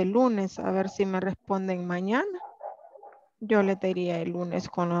comunicando el lunes a ver si me responden mañana. Yo les diría el lunes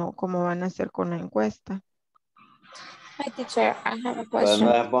cómo van a hacer con la encuesta. Hi, teacher. I have a Pues question.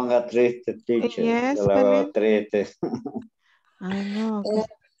 no se ponga triste, teacher. Yes, Yo la veo Belén. triste. Ay, no.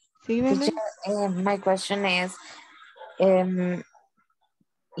 Sí, Teacher, Belén. my question is,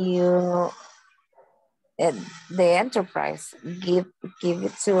 you, the enterprise give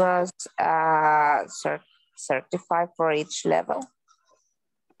it to us certified for each level.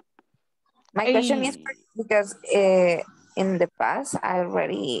 My question is because in the past I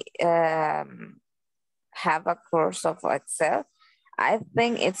already have a course of Excel. I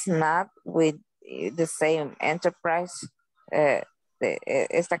think it's not with the same enterprise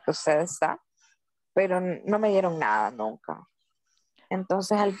esta que usted está, pero no me dieron nada nunca.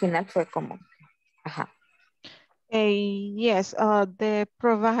 Entonces al final fue como, ajá. Yes, the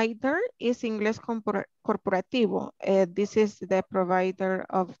provider is Ingles Corporativo. This is the provider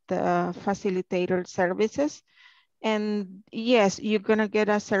of the facilitator services. And yes, you're gonna get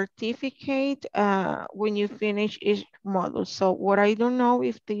a certificate when you finish each module. So what I don't know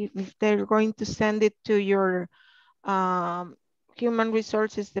if they're going to send it to your Human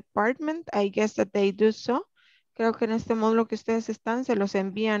Resources Department. I guess that they do so. Creo que en este módulo que ustedes están, se los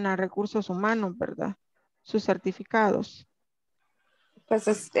envían a recursos humanos, ¿verdad? Sus certificados. Pues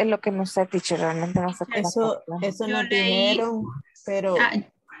es lo que no sé, teacher, realmente no sé cómo. Eso Yo nos leí, dijeron, pero...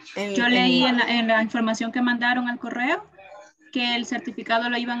 yo leí en la información que mandaron al correo que el certificado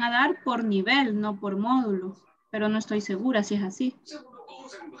lo iban a dar por nivel, no por módulo, pero no estoy segura si es así.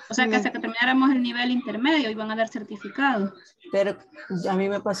 O sea que hasta que termináramos el nivel intermedio iban a dar certificado. Pero a mí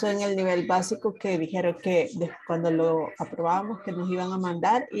me pasó en el nivel básico que dijeron que cuando lo aprobábamos que nos iban a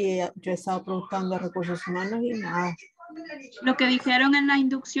mandar y yo estaba preguntando a recursos humanos y nada. Lo que dijeron en la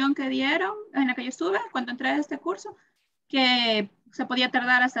inducción que dieron, en la que yo estuve cuando entré a este curso, que se podía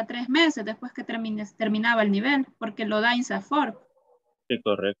tardar hasta 3 meses después que terminaba el nivel, porque lo da INSAFORP. Sí,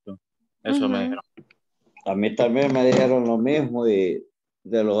 correcto. Eso me dijeron. A mí también me dijeron lo mismo y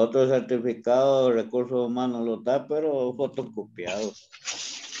de los otros certificados, recursos humanos los da, pero fotocopiados.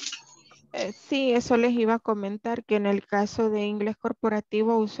 Sí, eso les iba a comentar que en el caso de Inglés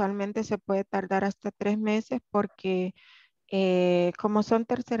Corporativo usualmente se puede tardar hasta 3 meses porque como son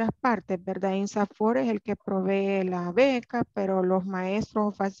terceras partes, ¿verdad? INSAFORP es el que provee la beca, pero los maestros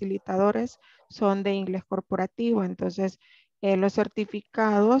o facilitadores son de Inglés Corporativo. Entonces, los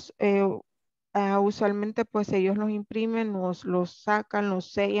certificados usualmente pues ellos los imprimen, los sacan,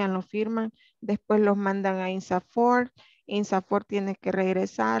 los sellan, los firman, después los mandan a INSAFORP. INSAFORP tiene que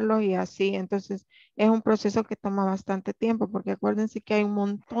regresarlos y así. Entonces, es un proceso que toma bastante tiempo porque acuérdense que hay un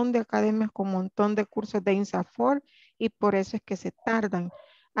montón de academias con un montón de cursos de INSAFORP y por eso es que se tardan.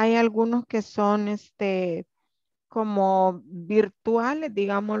 Hay algunos que son como virtuales,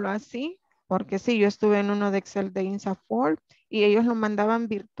 digámoslo así, porque sí, yo estuve en uno de Excel de INSAFORP y ellos lo mandaban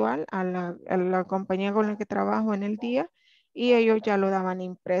virtual a la compañía con la que trabajo en el día y ellos ya lo daban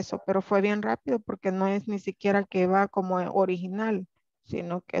impreso, pero fue bien rápido porque no es ni siquiera que va como original,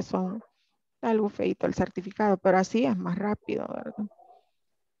 sino que son algo feito el certificado, pero así es más rápido, ¿verdad?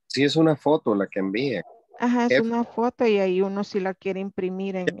 Sí, es una foto la que envía. Ajá, es una foto y ahí uno si la quiere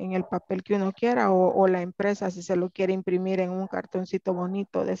imprimir en el papel que uno quiera o la empresa si se lo quiere imprimir en un cartoncito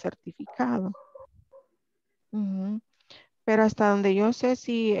bonito de certificado. Pero hasta donde yo sé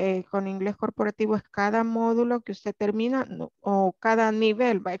si con Inglés Corporativo es cada módulo que usted termina o cada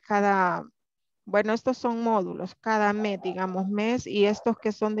nivel, bueno, estos son módulos, cada mes, digamos mes, y estos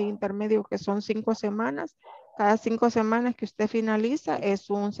que son de intermedio que son 5 semanas, cada 5 semanas que usted finaliza es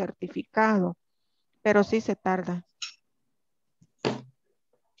un certificado, pero sí se tarda.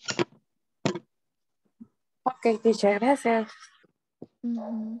 Ok, teacher, gracias.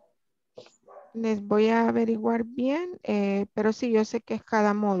 Les voy a averiguar bien, pero sí, yo sé que es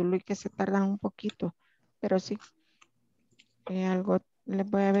cada módulo y que se tardan un poquito, pero sí. Algo les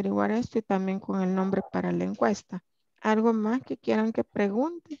voy a averiguar esto y también con el nombre para la encuesta. ¿Algo más que quieran que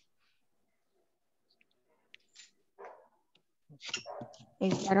pregunte?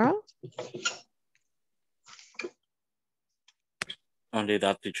 ¿Es that all? Only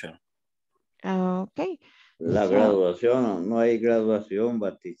that, teacher. Ok. La graduación, no hay graduación,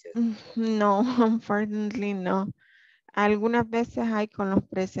 teacher. No, unfortunately no. Algunas veces hay con los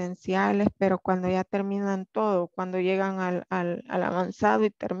presenciales, pero cuando ya terminan todo, cuando llegan al avanzado y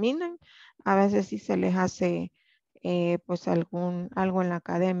terminan, a veces sí se les hace pues algo en la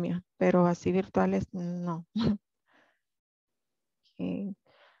academia. pero así virtuales no. Okay.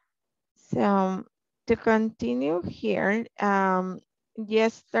 So to continue here,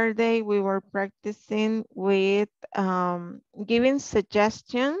 yesterday we were practicing with giving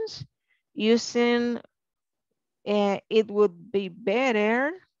suggestions using it would be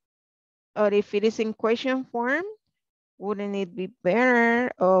better, or if it is in question form, wouldn't it be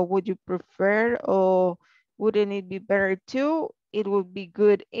better, or would you prefer, or wouldn't it be better too? It would be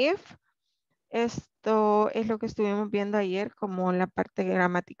good if. Esto es lo que estuvimos viendo ayer como la parte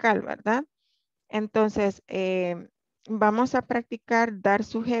gramatical, ¿verdad? Entonces, vamos a practicar dar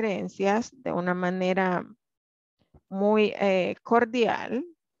sugerencias de una manera muy cordial,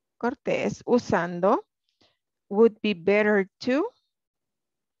 cortés, usando would be better to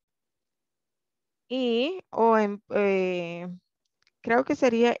y creo que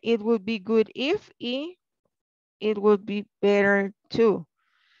sería it would be good if y it would be better to.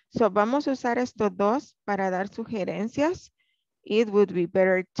 So, vamos a usar estos dos para dar sugerencias. It would be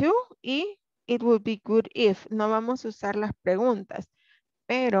better to y it would be good if. No vamos a usar las preguntas,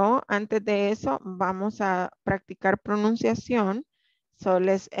 pero antes de eso vamos a practicar pronunciación. So,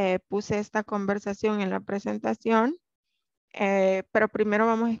 les puse esta conversación en la presentación, pero primero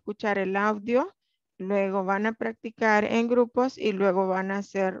vamos a escuchar el audio, luego van a practicar en grupos y luego van a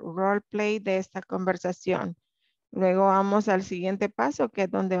hacer roleplay de esta conversación. Luego vamos al siguiente paso, que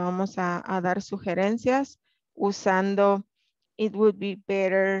es donde vamos a dar sugerencias usando it would be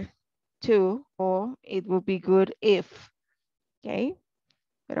better to o it would be good if. ¿Ok?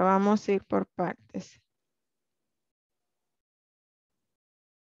 Pero vamos a ir por partes.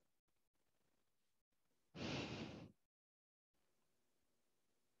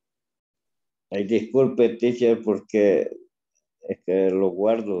 Ay, disculpe, teacher, porque es que lo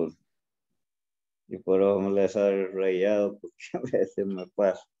guardo y por eso me le sale rayado porque a veces me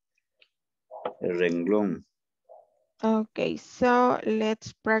pasa el renglón. Ok, so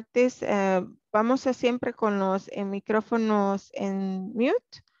let's practice. Vamos a siempre con los micrófonos en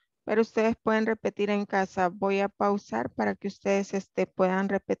mute, pero ustedes pueden repetir en casa. Voy a pausar para que ustedes puedan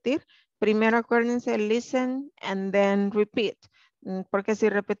repetir. Primero acuérdense, listen and then repeat. Porque si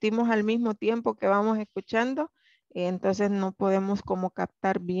repetimos al mismo tiempo que vamos escuchando, entonces no podemos como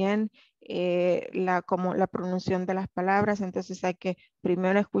captar bien como la pronunciación de las palabras. Entonces hay que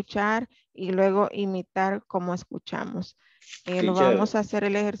primero escuchar y luego imitar como escuchamos. Lo vamos a hacer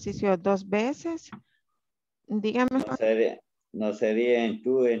el ejercicio 2 veces. Dígame. No sería en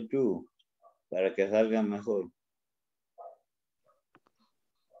two, para que salga mejor.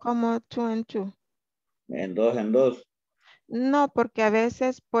 ¿Cómo 2 and 2? En dos. No, porque a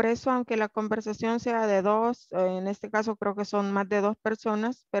veces, por eso, aunque la conversación sea de 2, en este caso creo que son más de 2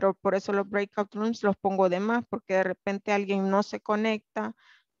 personas, pero por eso los breakout rooms los pongo de más, porque de repente alguien no se conecta,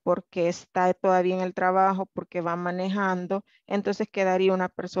 porque está todavía en el trabajo, porque va manejando, entonces quedaría una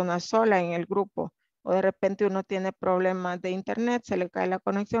persona sola en el grupo. O de repente uno tiene problemas de internet, se le cae la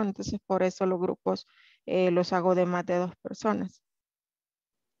conexión, entonces por eso los grupos los hago de más de 2 personas.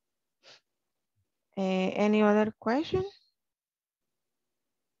 Any other question?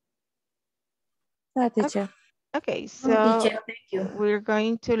 Teacher. Okay, so teacher, thank you. we're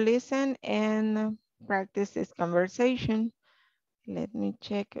going to listen and practice this conversation. Let me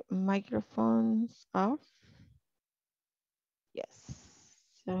check microphones off. Yes,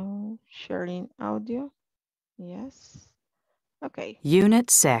 so sharing audio. Yes, okay. Unit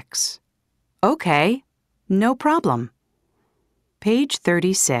 6. Okay, no problem. Page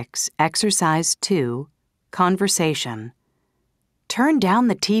 36, Exercise 2, Conversation. Turn down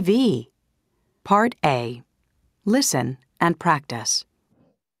the TV. Part A. Listen and practice.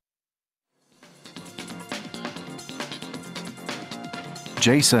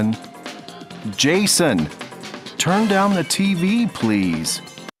 Jason, turn down the TV, please.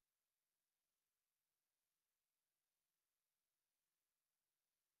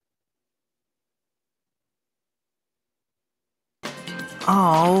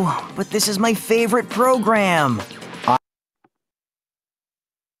 Oh, but this is my favorite program.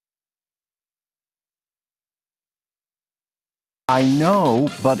 I know,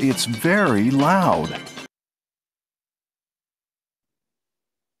 but it's very loud.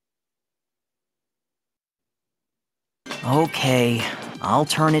 Okay, I'll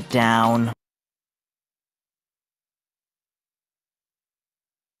turn it down.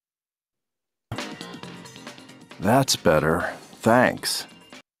 That's better. Thanks.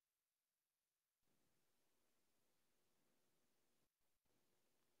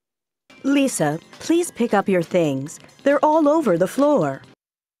 Lisa, please pick up your things. They're all over the floor.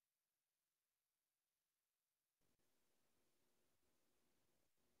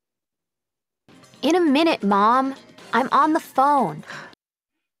 In a minute, Mom. I'm on the phone.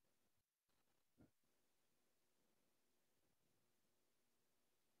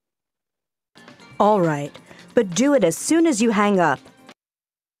 All right, but do it as soon as you hang up.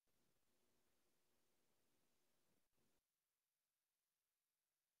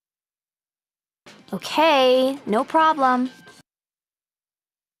 Okay, no problem.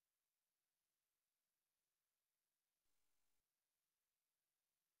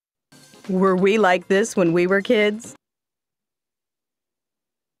 Were we like this when we were kids?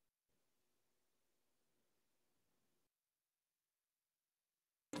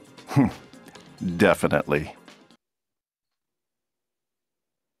 Definitely.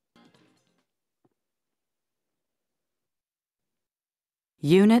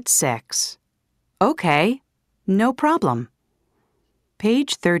 Unit 6. Okay, no problem.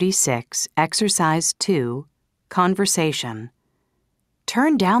 Page 36, Exercise 2, Conversation.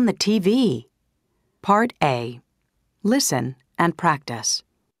 Turn down the TV. Part A. Listen and practice.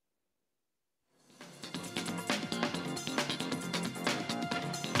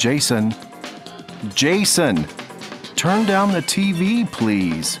 Jason. Jason, turn down the TV,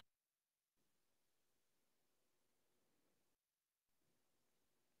 please.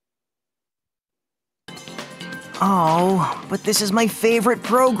 Oh, but this is my favorite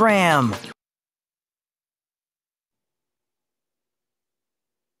program.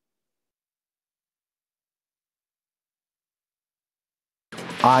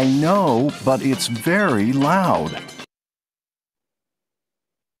 I know, but it's very loud.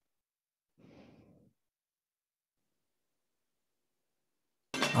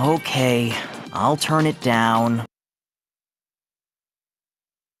 Okay, I'll turn it down.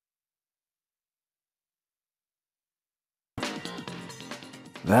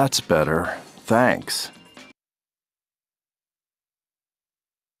 That's better. Thanks.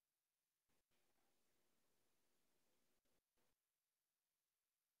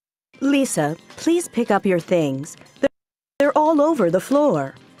 Lisa, please pick up your things. They're all over the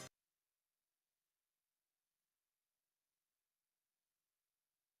floor.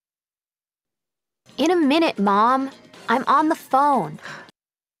 In a minute, Mom. I'm on the phone.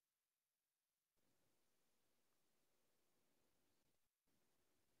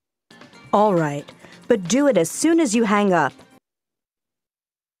 All right, but do it as soon as you hang up.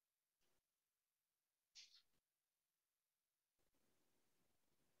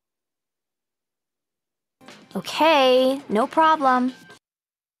 Okay, no problem.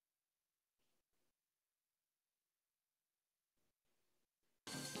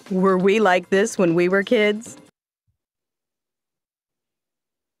 Were we like this when we were kids?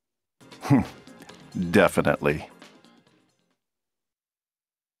 Definitely.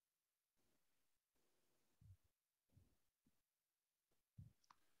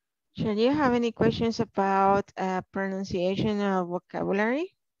 Should you have any questions about pronunciation of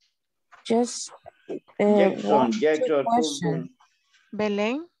vocabulary? Just Jackson, two questions.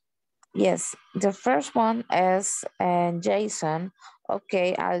 Belén? Yes, the first one is Jason.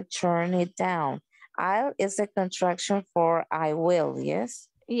 Okay, I'll turn it down. I'll is a contraction for I will, yes?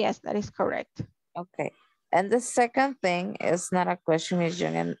 Yes, that is correct. Okay. And the second thing is not a question,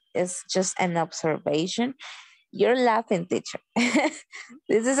 it's just an observation. You're laughing, teacher.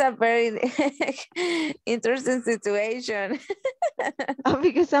 This is a very interesting situation. Oh,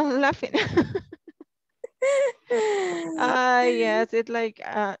 because I'm laughing. Yes, it's like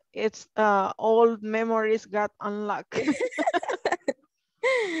it's old memories got unlocked.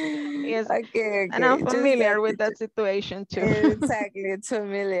 Yes, okay. And I'm familiar with that situation too. Exactly, it's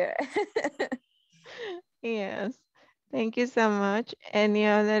familiar. Yes, thank you so much. Any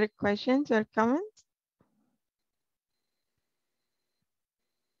other questions or comments?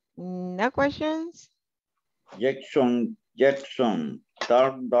 No questions? Jackson,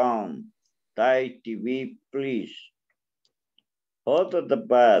 turn down. Thai TV, please. Hold the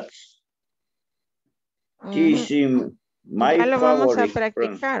bats. Teaching my ya lo vamos a favorite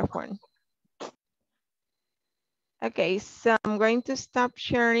practicar, Juan. Okay, so I'm going to stop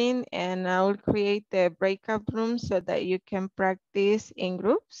sharing and I will create the breakout room so that you can practice in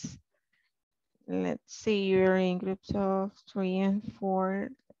groups. Let's see, you're in groups of 3 and 4.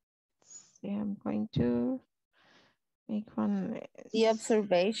 Let's see, I'm going to make one list. The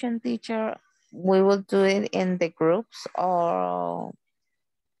observation, teacher, we will do it in the groups or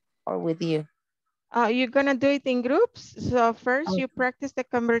with you? You're gonna do it in groups. So first you practice the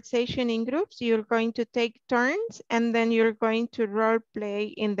conversation in groups. You're going to take turns and then you're going to role play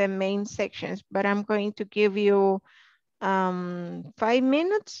in the main sections. But I'm going to give you 5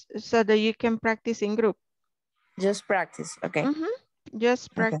 minutes so that you can practice in group. Just practice, okay.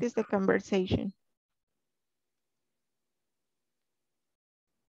 Just practice the conversation.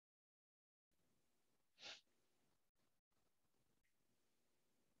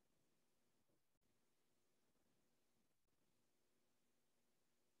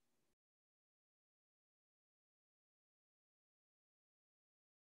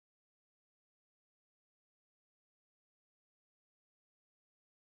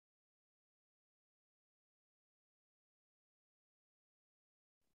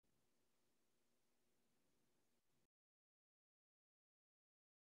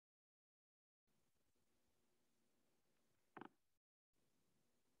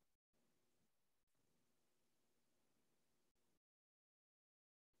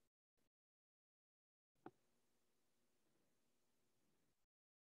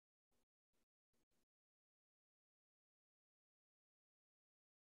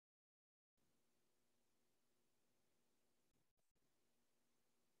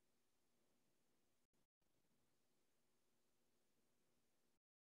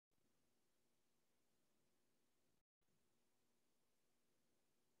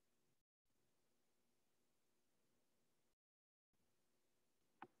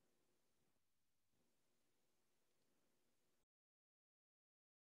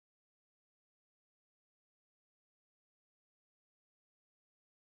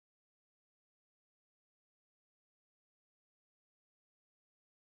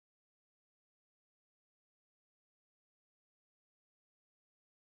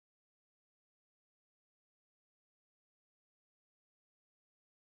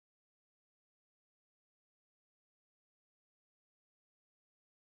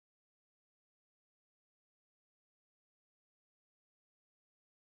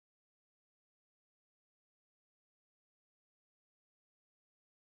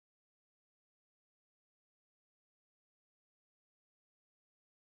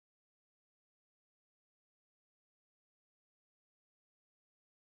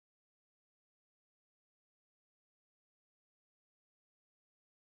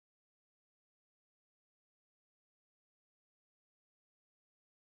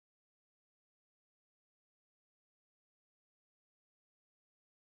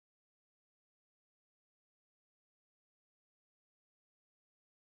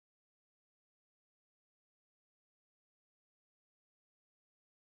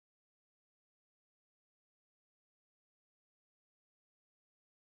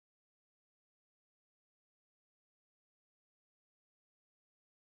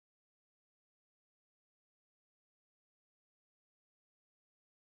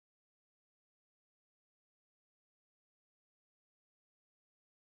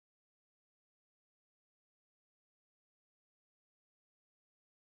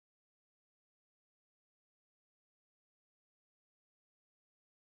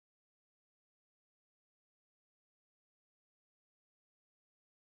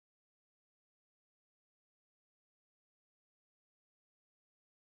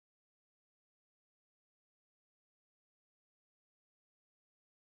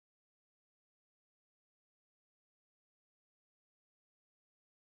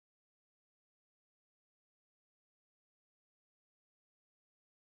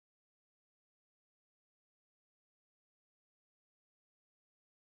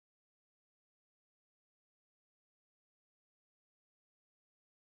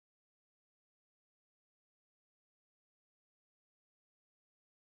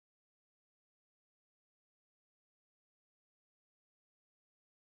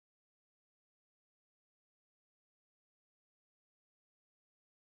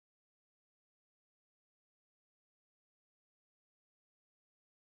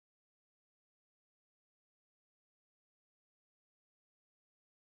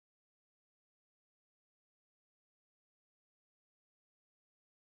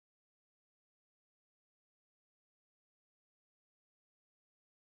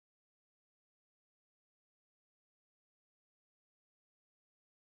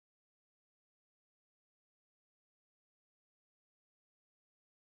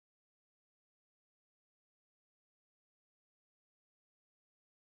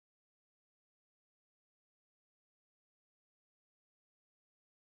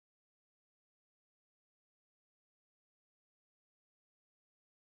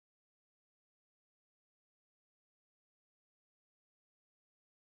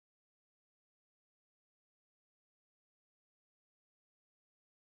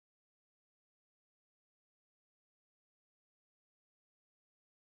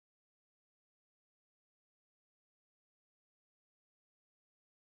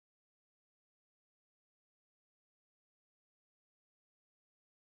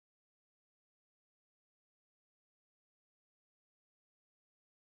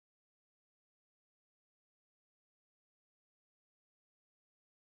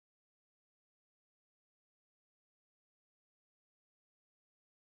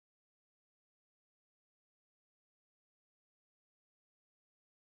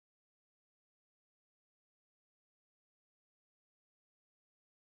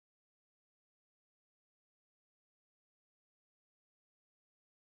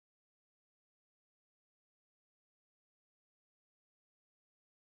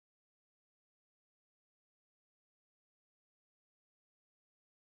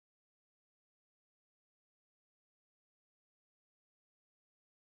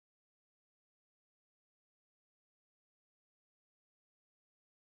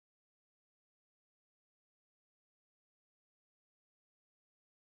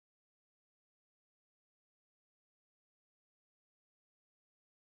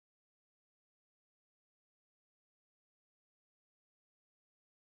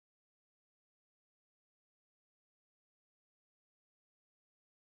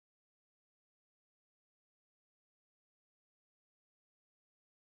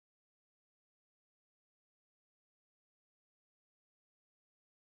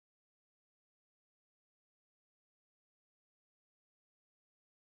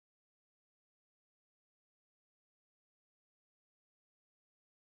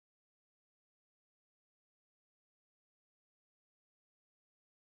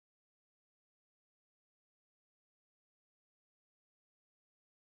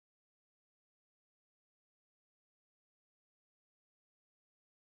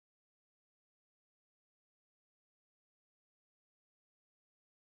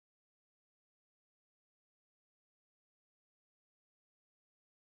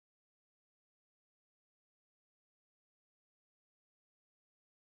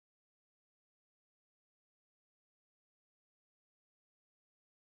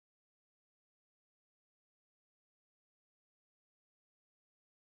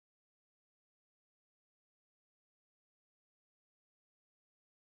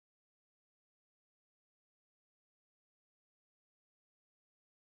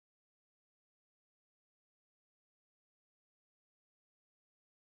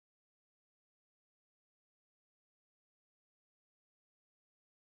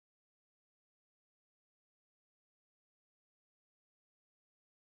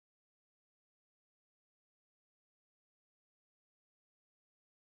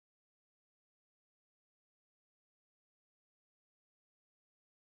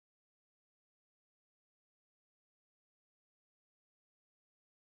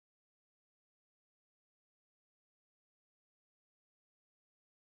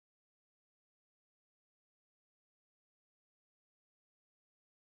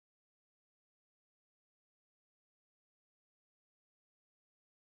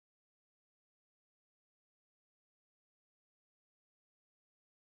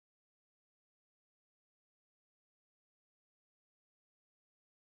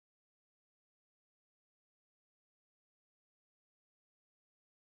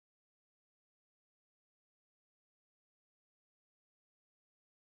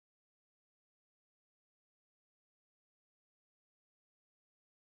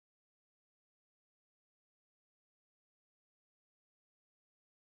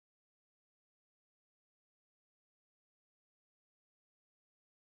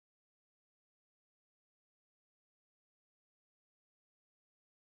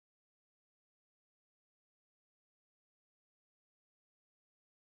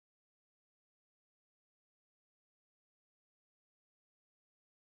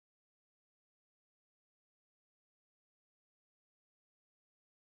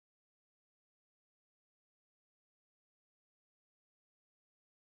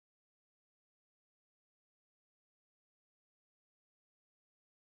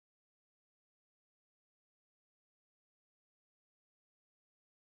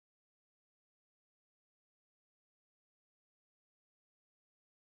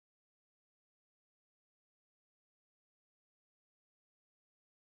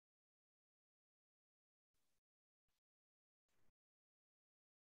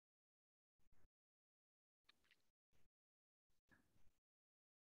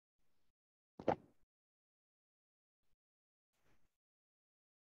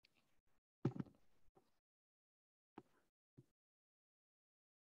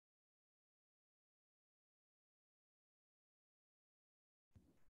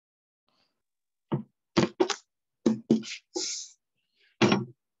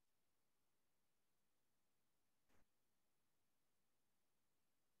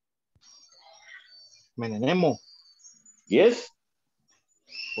 Nemo. Yes.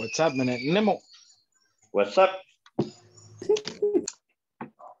 What's up, Nemo? What's up?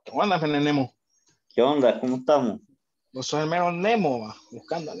 ¿Qué onda, Nemo? ¿Qué onda? ¿Cómo estamos? Yo soy el mero Nemo,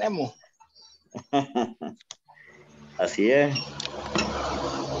 buscando a Nemo. Así es.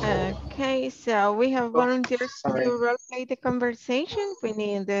 Okay, so we have volunteers to role play the conversation. We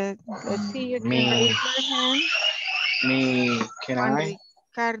need the, let's see, you can raise your hand. Can Juan I?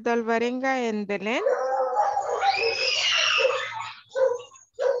 Ricardo Alvarenga and Belén.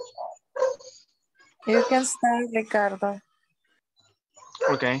 You can start, Ricardo.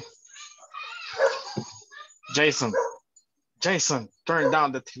 Okay. Jason, turn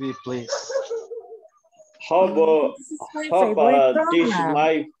down the TV, please. How about this this is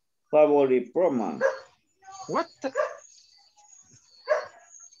my favorite program? What the?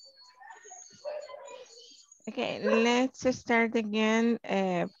 Okay, let's start again,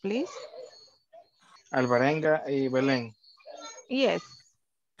 please. Alvarenga y Belén. Yes.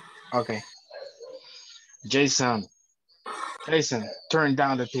 Okay. Jason, turn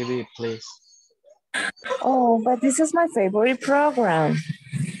down the TV, please. Oh, but this is my favorite program.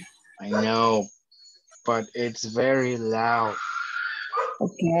 I know, but it's very loud.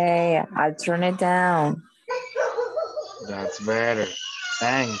 Okay, I'll turn it down. That's better.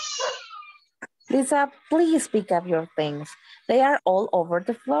 Thanks. Lisa, please pick up your things. They are all over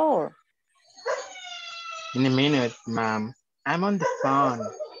the floor. In a minute, Mom. I'm on the phone.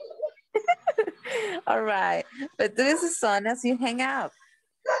 All right, but do this as soon as you hang up.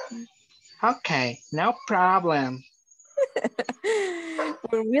 Okay, no problem.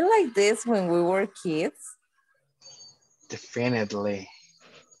 Were we like this when we were kids? Definitely.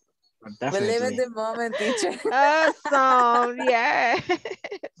 Believe in the moment, teacher. Awesome, yeah.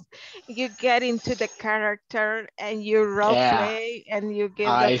 You get into the character and you role play and you give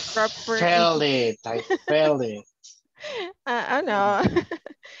the proper. I felt it. Oh no,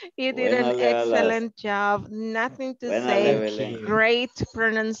 you did an excellent job. Nothing to say. Great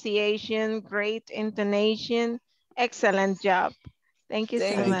pronunciation, great intonation. Excellent job. Thank you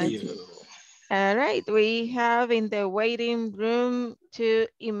so much. All right, we have in the waiting room to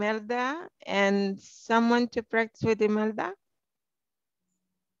Imelda and someone to practice with Imelda.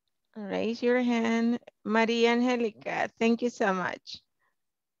 Raise your hand. Maria Angelica, thank you so much.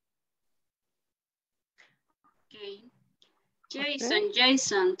 Okay.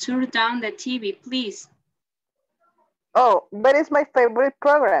 Jason, turn down the TV, please. Oh, but it's my favorite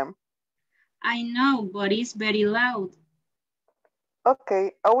program. I know, but it's very loud.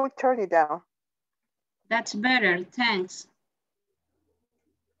 Okay, I will turn it down. That's better, thanks.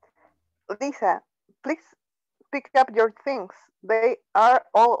 Lisa, please pick up your things. They are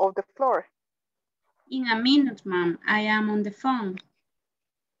all over the floor. In a minute, Mom. I am on the phone.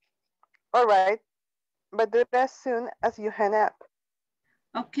 All right, but do it as soon as you hang up.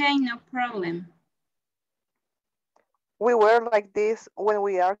 Okay, no problem. We were like this when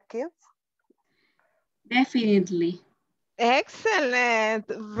we are kids? Definitely. Excellent.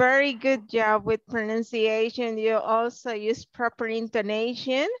 Very good job with pronunciation. You also use proper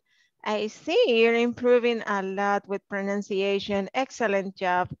intonation. I see you're improving a lot with pronunciation. Excellent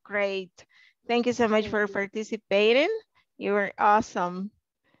job. Great. Thank you so much for participating. You were awesome.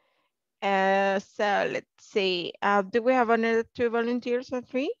 So let's see. Do we have another 2 volunteers or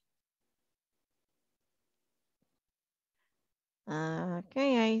 3?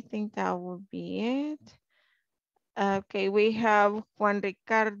 Okay, I think that would be it. Okay, we have Juan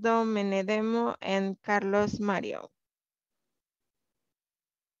Ricardo Menedemo and Carlos Mario.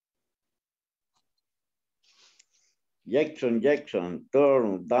 Jackson,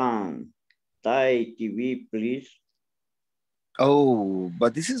 turn down Thai TV, please. Oh,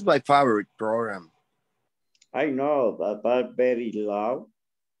 but this is my favorite program. I know, but very loud.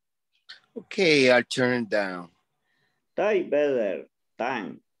 Okay, I'll turn it down. Thai better,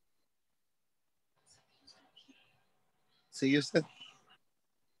 thanks. ¿Sigue usted?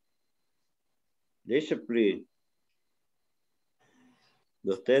 Discipline.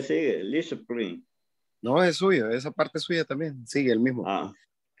 Usted sigue, discipline. No, es suyo, esa parte es suya también. Sigue el mismo.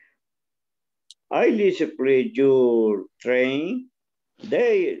 I discipline your train.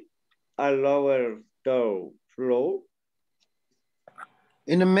 They are lower the floor.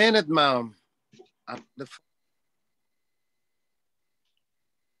 In a minute, Mom.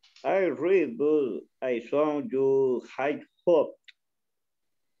 I read good. I saw you high hop.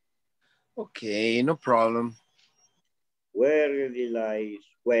 Okay, no problem. Where realize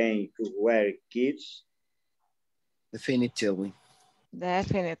when to wear kids? Definitively.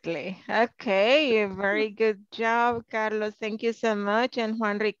 Definitely. Okay, very good job, Carlos. Thank you so much. And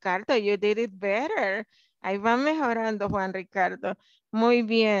Juan Ricardo, you did it better. Ahí va mejorando, Juan Ricardo. Muy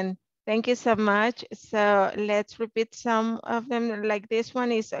bien. Thank you so much. So let's repeat some of them. Like this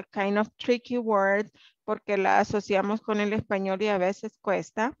one is a kind of tricky word porque la asociamos con el español y a veces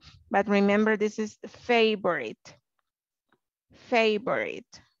cuesta. But remember, this is favorite.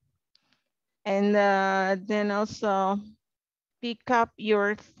 Favorite. And then also pick up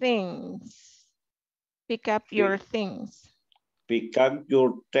your things. Pick up your things. Pick up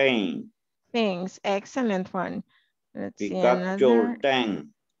your thing. Things. Excellent one. Let's Pick see up another. your thing.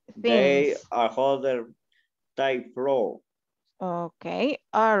 They are other type floor. Okay.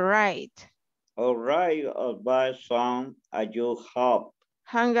 All right. All right. By some you have.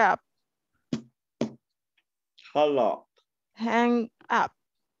 Hang up. Hang up. Hang up.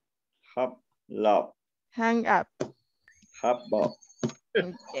 Hang up. Hang up. Hang up.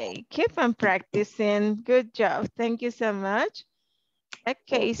 Okay, keep on practicing. Good job. Thank you so much.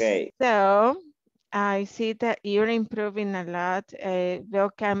 Okay, so I see that you're improving a lot. Veo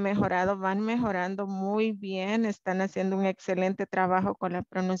que han mejorado, van mejorando muy bien. Están haciendo un excelente trabajo con la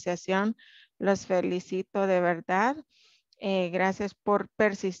pronunciación. Los felicito de verdad. Gracias por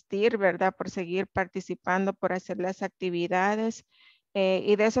persistir, ¿verdad? Por seguir participando, por hacer las actividades.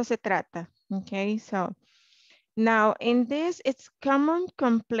 Y de eso se trata. Okay, so now in this, it's common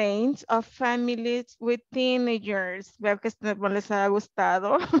complaints of families with teenagers. Veo que no les ha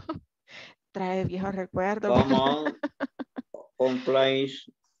gustado. Trae viejos recuerdos. Common complaints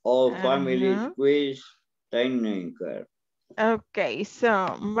of families with teenagers. Ok,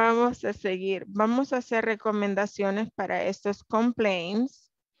 so vamos a seguir. Vamos a hacer recomendaciones para estos complaints.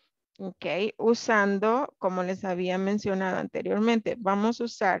 Ok, usando, como les había mencionado anteriormente, vamos a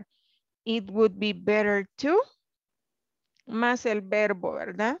usar it would be better to más el verbo,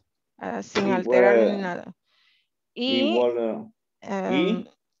 ¿verdad? Sin alterar ni nada. Y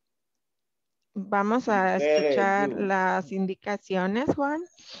vamos a escuchar las indicaciones, Juan.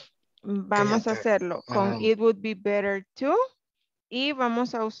 Vamos a hacerlo con it would be better to y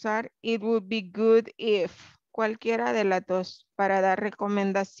vamos a usar it would be good if. Cualquiera de las dos para dar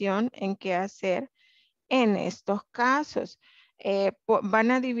recomendación en qué hacer en estos casos. Van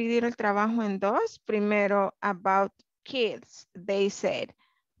a dividir el trabajo en dos. Primero, about kids. They said,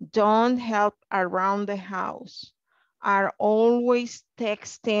 don't help around the house. Are always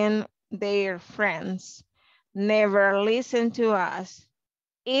texting their friends. Never listen to us.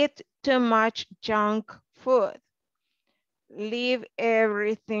 Eat too much junk food. Leave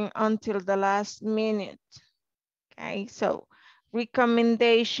everything until the last minute. Okay, so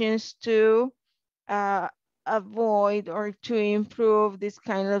recommendations to avoid or to improve this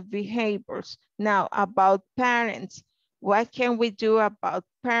kind of behaviors. Now, about parents, what can we do about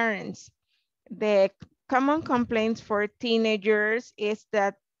parents? The common complaints for teenagers is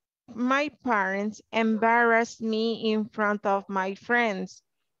that my parents embarrass me in front of my friends.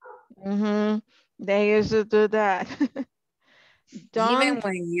 They used to do that. Even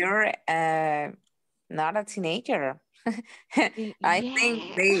when you're not a teenager. I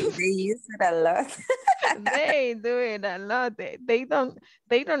think they use it a lot. They do it a lot. They don't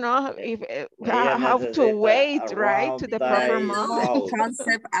know if how to wait, right, to the proper moment.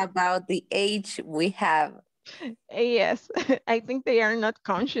 Concept about the age we have. Yes, I think they are not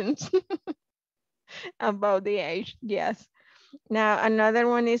conscious about the age. Yes. Now another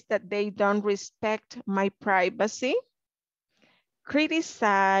one is that they don't respect my privacy,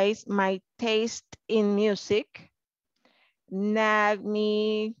 criticize my taste in music, nag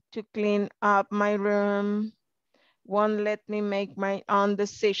me to clean up my room, won't let me make my own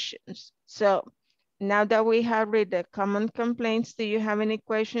decisions. So now that we have read the common complaints, do you have any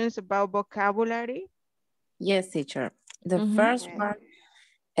questions about vocabulary? Yes, teacher. The first one,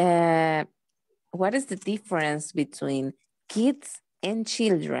 what is the difference between kids and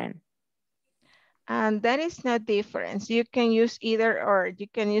children? And that is no difference. You can use either or. You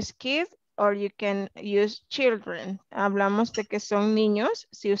can use kids or you can use children. Hablamos de que son niños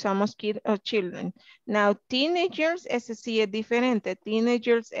si usamos kids o children. Now, teenagers, ese sí es diferente.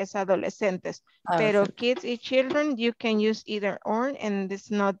 Teenagers es adolescentes. Pero kids y children, you can use either or and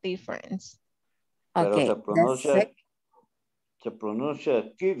there's no difference. Okay. Pero se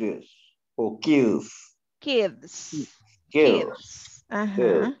pronuncia kids o kids. Kids. Kids.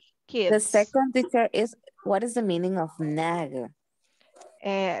 Kids. The second teacher is, what is the meaning of nag?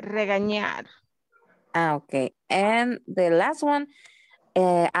 Regañar. Okay. And the last one,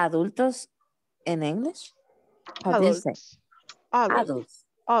 adultos in English? How do you say? Adults.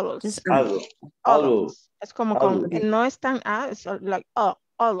 adults. Just Adult. Adults. Es como con, Adult. no es tan, it's like,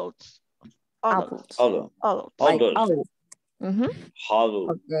 adults. Adults. Adult. Adults. like Adult. adult.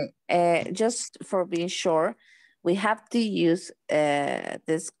 Adult. Okay. Just for being sure, we have to use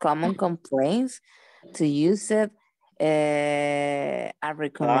this common complaints to use it a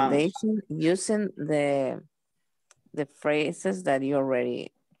recommendation using the phrases that you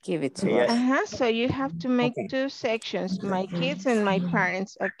already give it to us. So you have to make Okay. two sections, my kids and my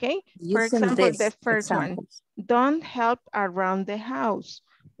parents, okay? For Using example, the this first examples. one, don't help around the house.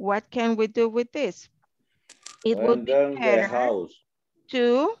 What can we do with this? It would be better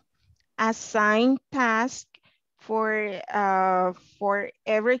to assign tasks for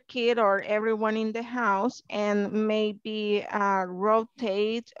every kid or everyone in the house and maybe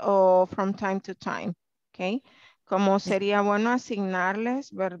rotate or from time to time, okay? Como sería bueno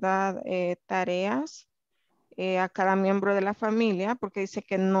asignarles, ¿verdad? Tareas a cada miembro de la familia porque dice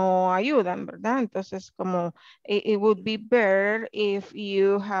que no ayudan, ¿verdad? Entonces como it would be better if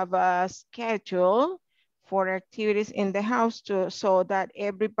you have a schedule for activities in the house so that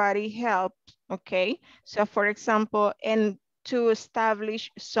everybody helps, okay? So for example, and to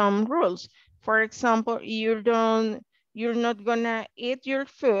establish some rules. For example, you're not gonna eat your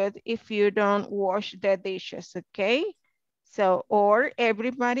food if you don't wash the dishes, okay? So, or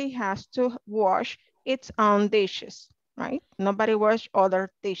everybody has to wash its own dishes, right? Nobody wash other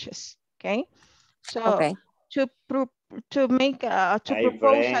dishes, okay? So to propose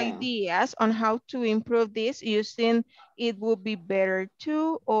ideas on how to improve this using it would be better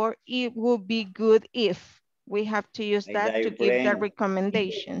to or it would be good if. We have to use that to give the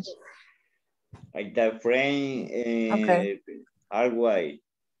recommendations. Like the friend Arway.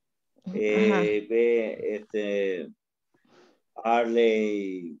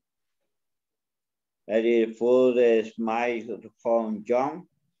 Arley. That is food is my from John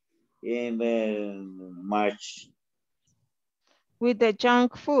in March. With the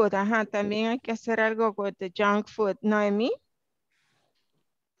junk food, también hay que hacer algo with the junk food, Noemi.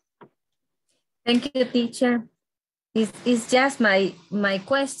 Thank you, teacher. It's just my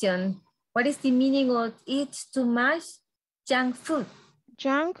question. What is the meaning of eat too much junk food?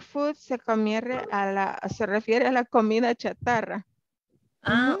 Junk food se refiere a la comida chatarra.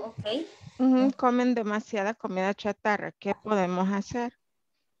 Ok. Comen demasiada comida chatarra. ¿Qué podemos hacer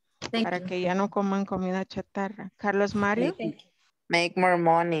para que ya no coman comida chatarra? Carlos Mario. Make more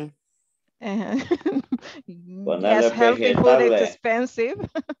money. Yes, healthy food is expensive.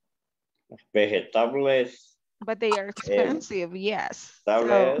 Vegetables. But they are expensive, yes.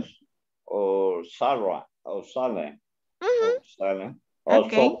 Vegetables or salad. Or salad.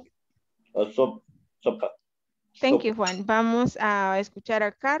 Okay. Sopa. Thank you, Juan. Vamos a escuchar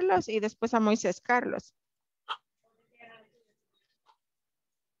a Carlos y después a Moisés. Carlos.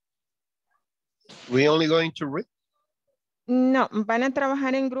 We only going to read? No, van a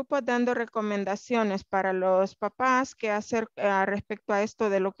trabajar en grupo dando recomendaciones para los papás qué hacer respecto a esto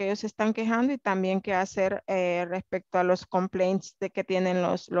de lo que ellos están quejando y también qué hacer respecto a los complaints de que tienen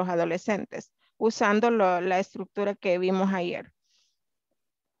los adolescentes, usando la estructura que vimos ayer.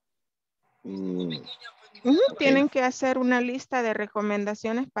 Tienen que hacer una lista de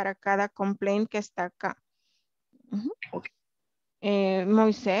recomendaciones para cada complaint que está acá.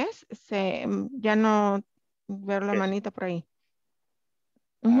 Moisés, ya no veo la manita por ahí.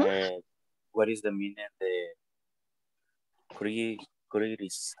 What is the meaning de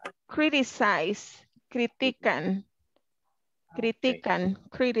criticize? Criticize, critican,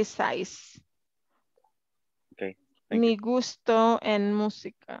 criticize. Okay. Mi gusto en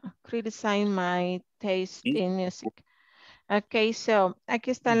música. Criticize my taste in music. Ok, so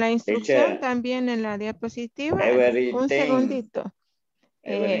aquí está la instrucción también en la diapositiva. Un segundito.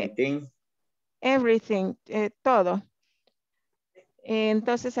 Everything, todo.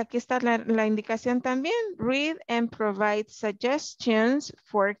 Entonces aquí está la indicación también. Read and provide suggestions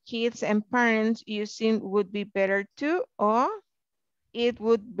for kids and parents using would be better to or it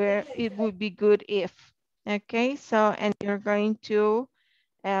would be good if. Okay, so and you're going to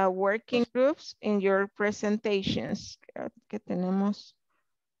work in groups in your presentations. Creo que tenemos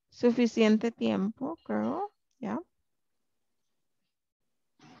suficiente tiempo, creo. Yeah.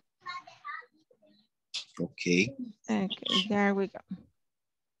 Okay. Okay, there we go.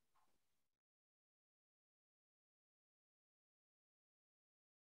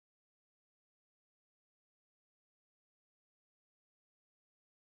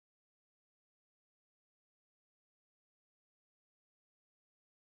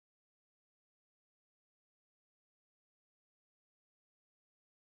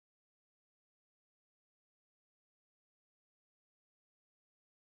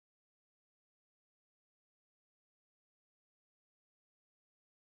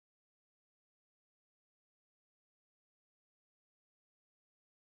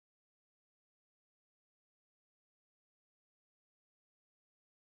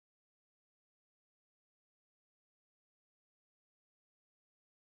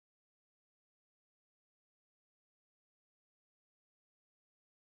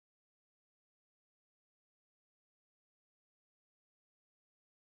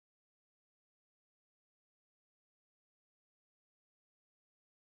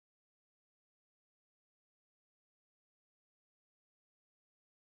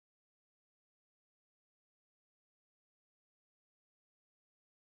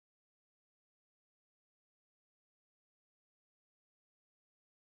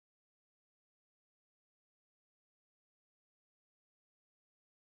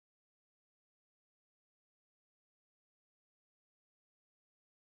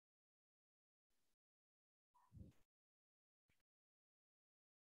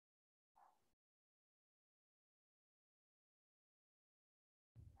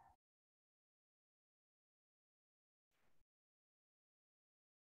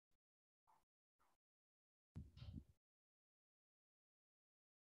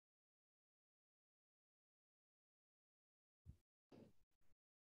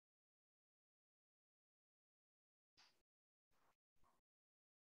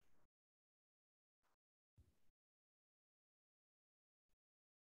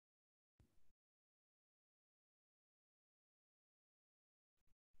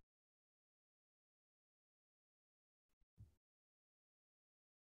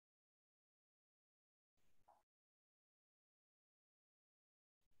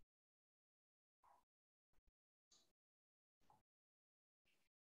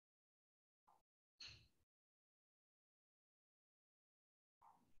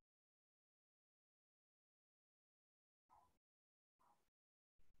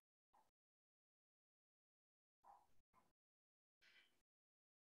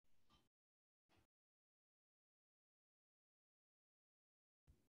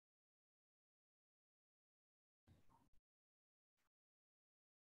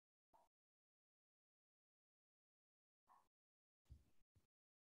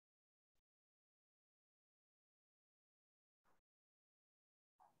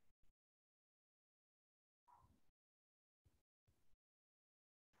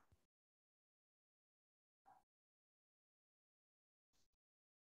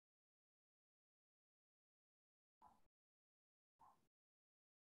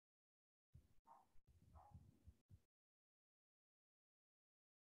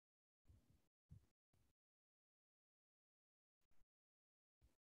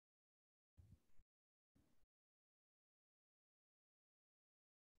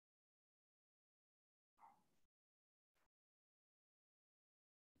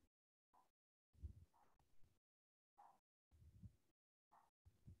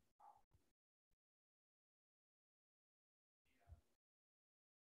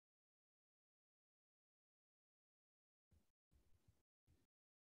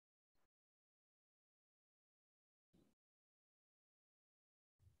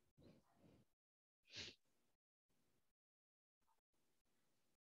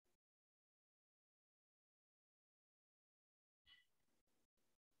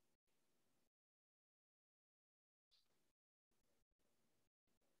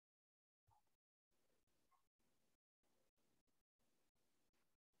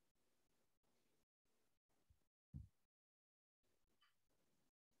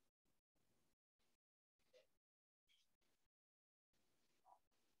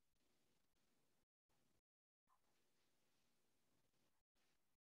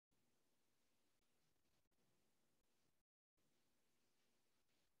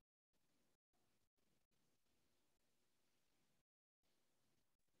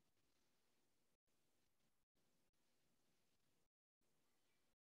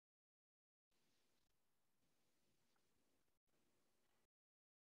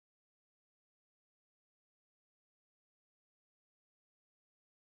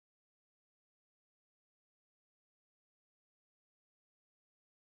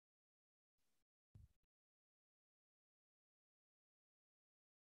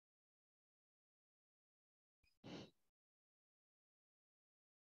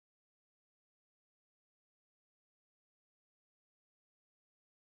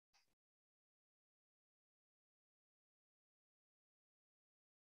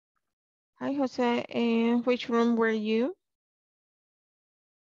 Hi, Jose. In which room were you?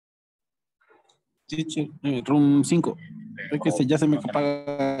 Teacher, room 5. Es que ya se me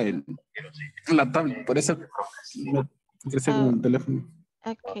apaga la tablet, por eso me ingresé con el teléfono.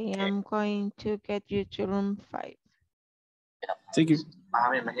 Okay, I'm going to get you to room 5. Thank you.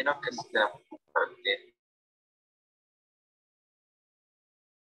 Me imagino que aquí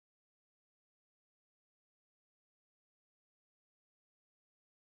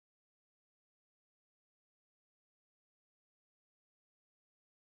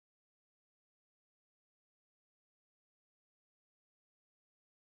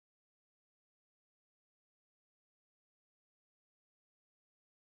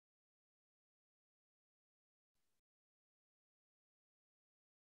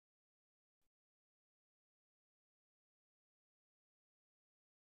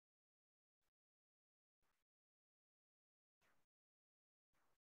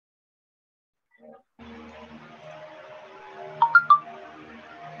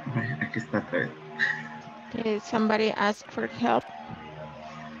está otra vez. Did somebody ask for help?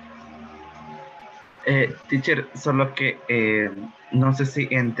 Teacher, solo que no sé si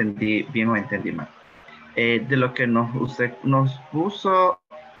entendí bien o entendí mal. De lo que nos puso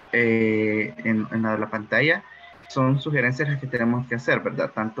en la pantalla, son sugerencias las que tenemos que hacer,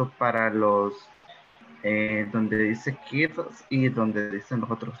 ¿verdad? Tanto para los donde dice kids y donde dicen los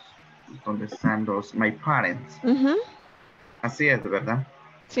otros, donde están los my parents. Así es, ¿verdad?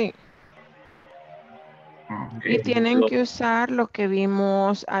 Sí. Okay. Y tienen que usar lo que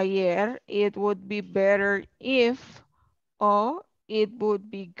vimos ayer. It would be better if, o it would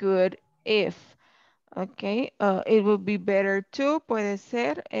be good if. Ok, it would be better to, puede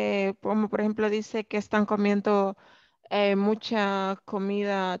ser, como por ejemplo dice que están comiendo mucha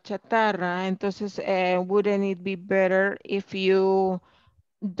comida chatarra, entonces wouldn't it be better if you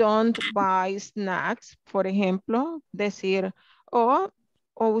don't buy snacks, por ejemplo, decir, o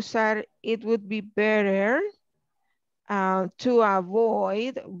usar it would be better to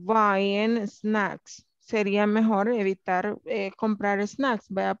avoid buying snacks. Sería mejor evitar comprar snacks,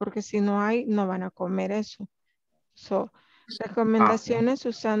 ¿verdad? Porque si no hay, no van a comer eso. So, recomendaciones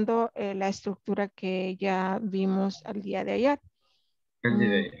usando la estructura que ya vimos al día de ayer. El día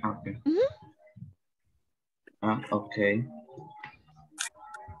de ayer, ok. Ok.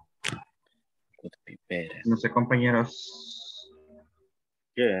 No sé, compañeros.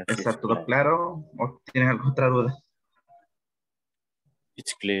 ¿Está todo claro o tienen alguna otra duda?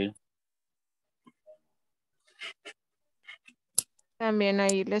 It's clear. También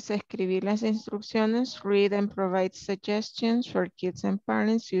ahí les escribí las instrucciones. Read and provide suggestions for kids and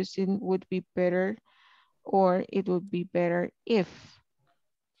parents using would be better or it would be better if.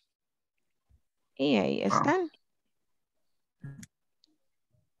 Y ahí están.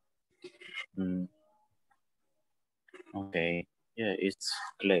 Okay, yeah, it's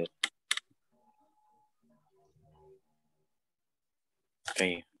clear.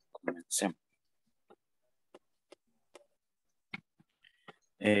 Okay, comencemos.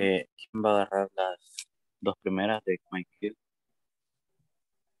 ¿Quién va a agarrar las dos primeras de My Kid?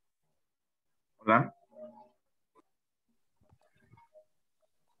 Hola.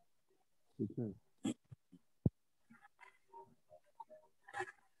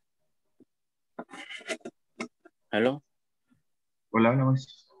 Hello. Hola, hola,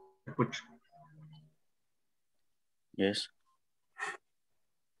 escucho. Yes.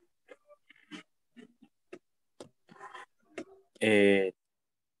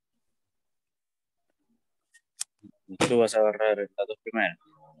 ¿Tú vas a agarrar las dos primeras?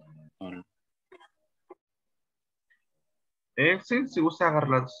 Sí, si gusta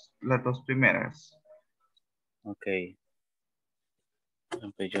agarrar las dos primeras. Ok.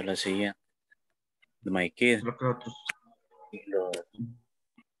 Pues yo la siguiente. De My Kid. Y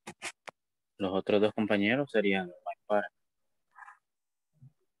los otros dos compañeros serían My Parents.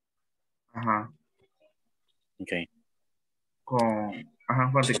 Ajá. Ok. Con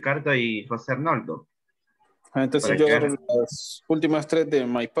Juan Ricardo y José Arnoldo. Entonces yo agarro las últimas tres de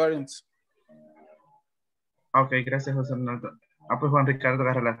My Parents. Ok, gracias, José Arnoldo. Pues Juan Ricardo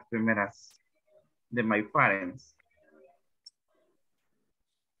agarra las primeras de My Parents.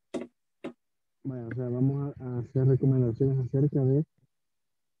 Bueno, o sea, vamos a hacer recomendaciones acerca de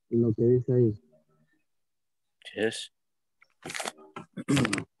lo que dice ahí. Yes.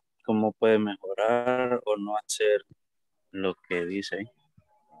 ¿Cómo puede mejorar o no hacer lo que dice ahí?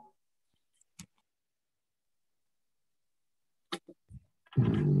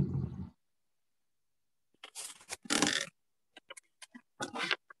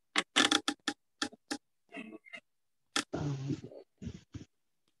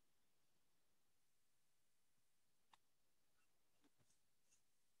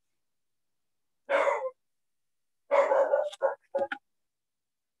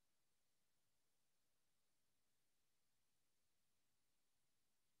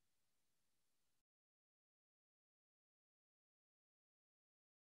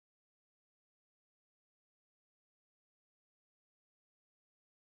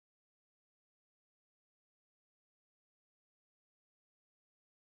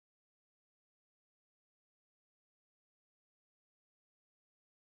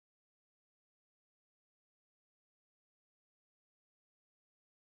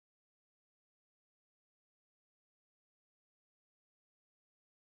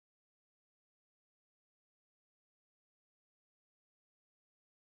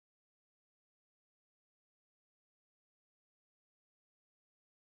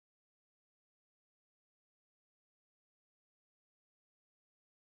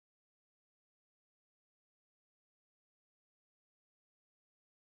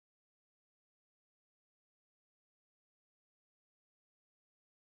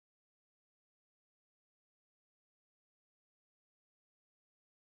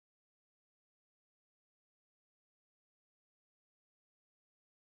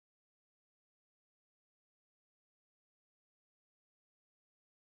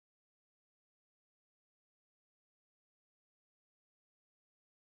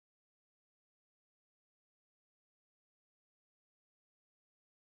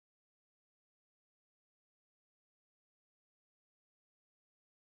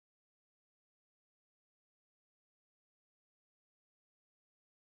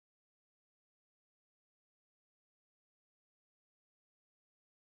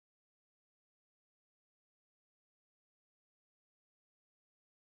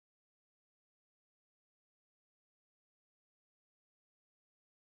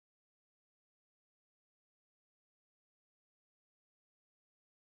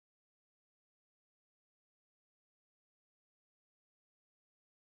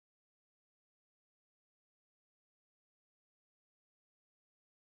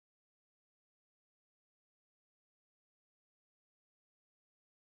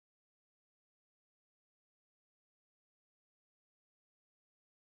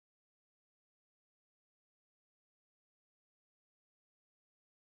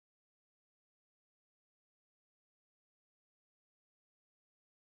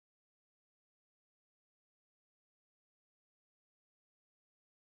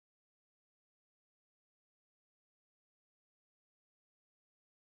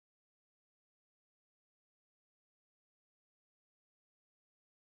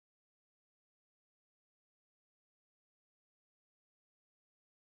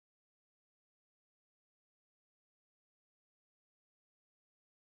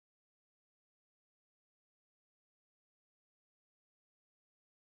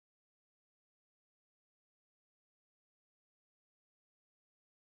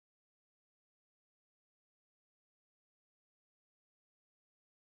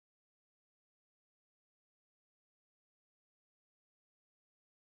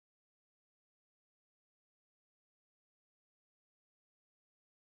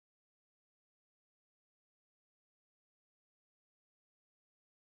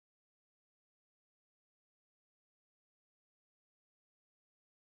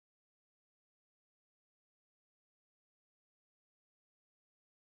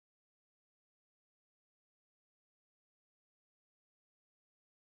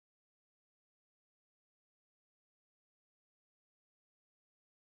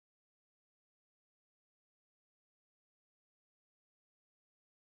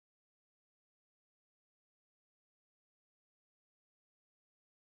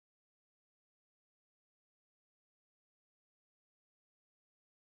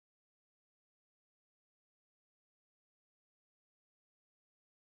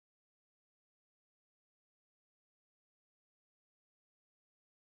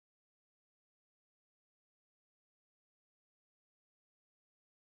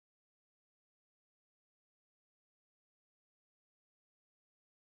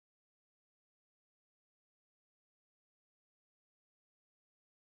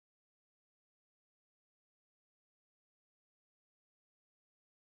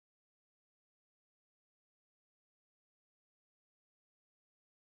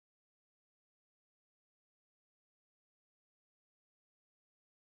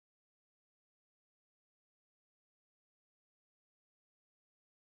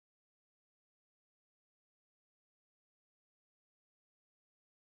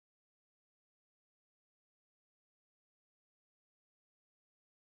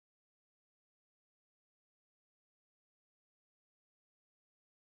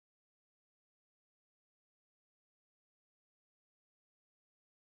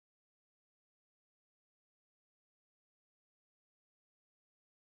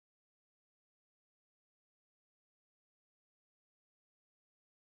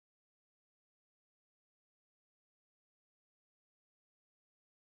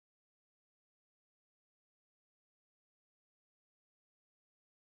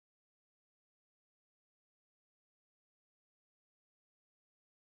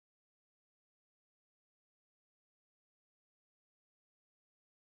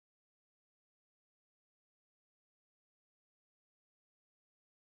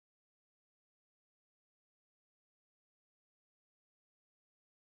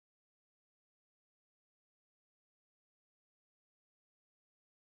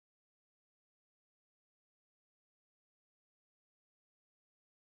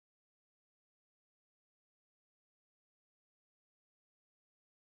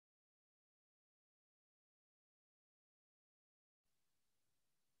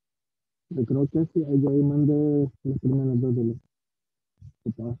 Yo creo que sí, yo ahí mandé los primeros dos de los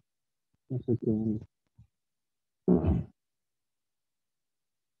papás. No sé qué onda.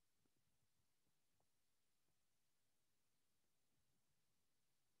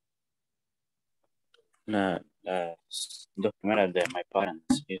 Las dos primeras de my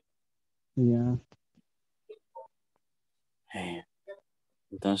parents. ¿Sí? Ya.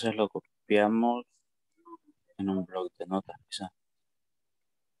 Entonces lo copiamos en un blog de notas, quizá.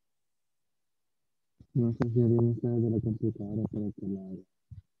 No sé si alguien está de la computadora para que la haga.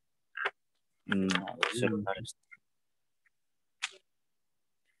 No, de celulares.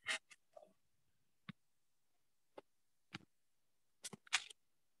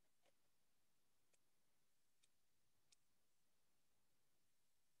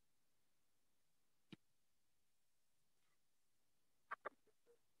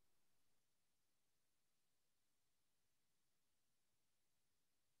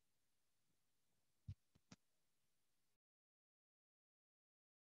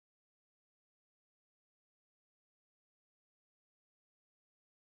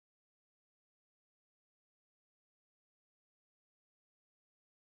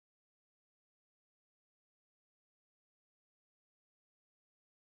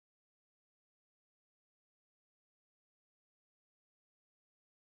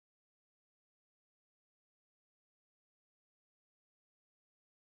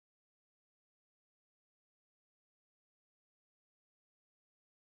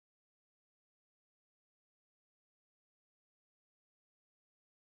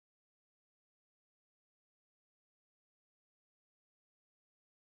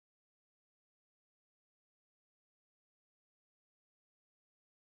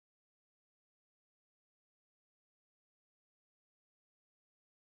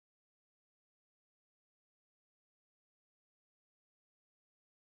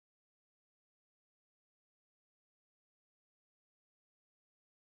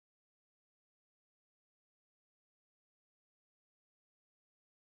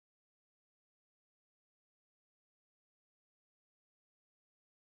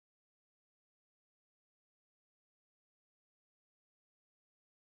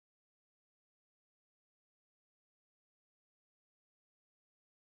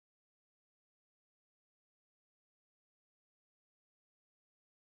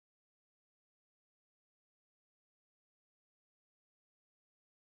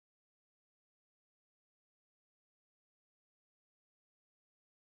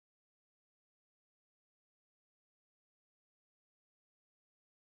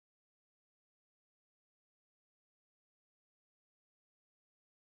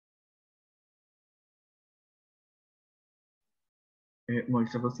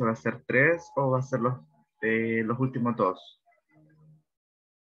 Moisés, ¿va a hacer 3 o va a ser los últimos 2?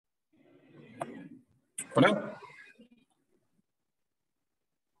 ¿Hola?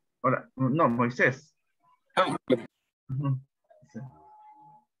 Hola, no, Moisés. Ah, Ujú. Sí.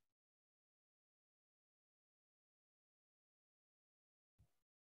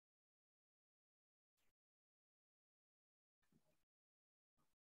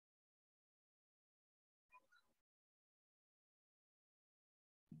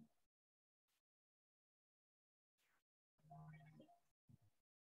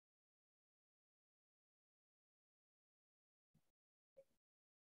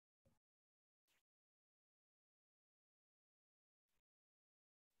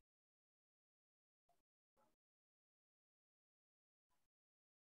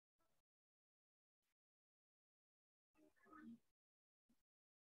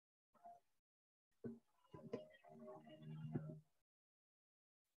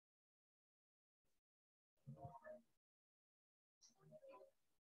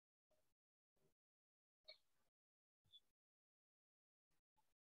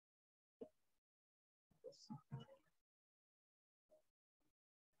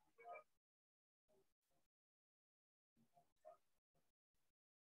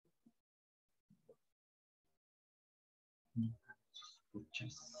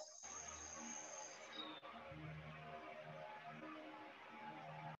 Escuchas.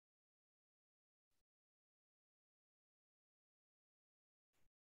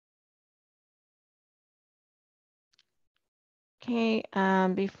 Okay,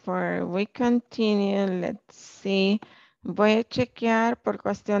 before we continue, let's see. Voy a chequear por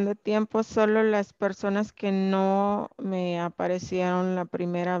cuestión de tiempo solo las personas que no me aparecieron la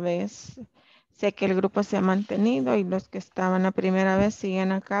primera vez. Sé que el grupo se ha mantenido y los que estaban la primera vez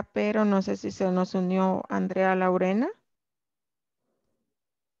siguen acá, pero no sé si se nos unió Andrea Laurena.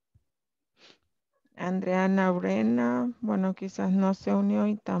 Andrea Naurena, bueno, quizás no se unió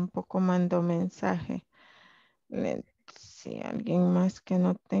y tampoco mandó mensaje. Si alguien más que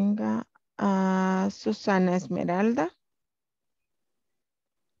no tenga. Susana Esmeralda.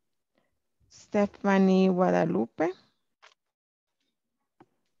 Stephanie Guadalupe.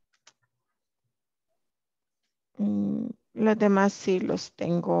 Los demás sí los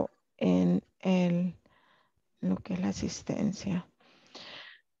tengo en lo que es la asistencia.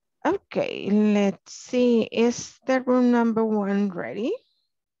 Okay, let's see. Is the room number 1 ready?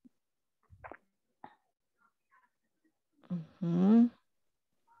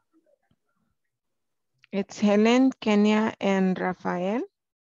 It's Helen, Kenya, and Rafael.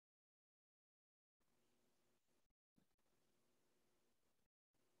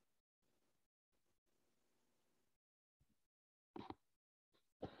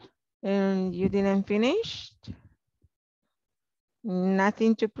 And you didn't finish?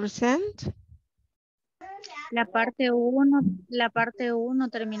 Nothing to present? La parte 1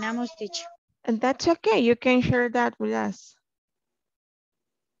 terminamos, teacher. And that's okay. You can share that with us.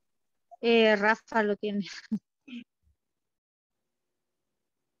 Rafa lo tiene.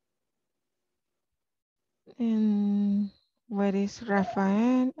 And where is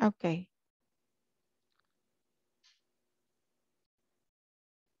Rafael? Okay.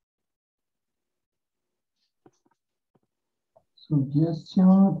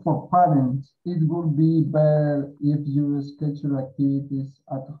 Suggestion for parents. It would be better if you schedule activities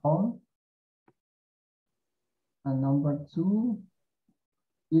at home. And number 2,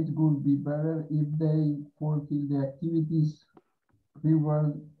 it would be better if they fulfill the activities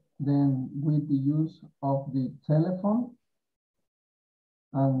rather than with the use of the telephone.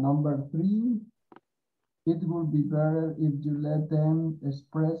 And number 3, it would be better if you let them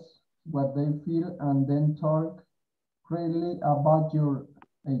express what they feel and then talk freely about your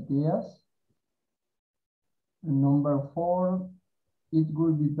ideas. And number 4, it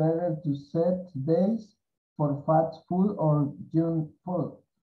would be better to set days for fast food or junk food.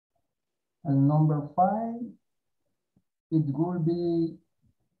 And number 5, it would be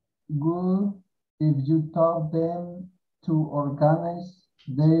good if you taught them to organize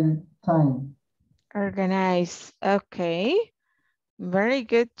their time. Organize, okay. Very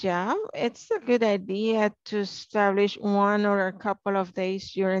good job. It's a good idea to establish 1 or a couple of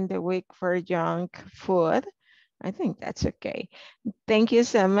days during the week for junk food. I think that's okay. Thank you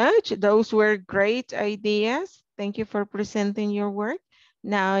so much. Those were great ideas. Thank you for presenting your work.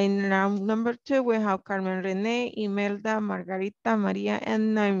 Now in round number 2, we have Carmen Rene, Imelda, Margarita, Maria,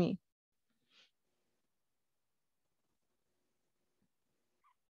 and Noemi.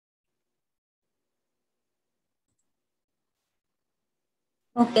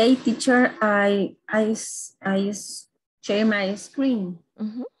 Okay, teacher, I share my screen.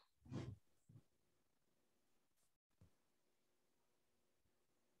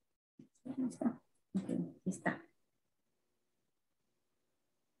 Okay, está.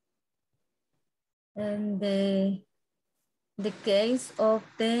 And the case of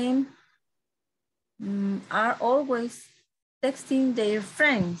them are always texting their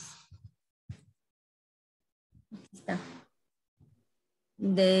friends. Está.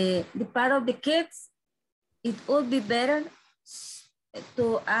 The part of the kids, it would be better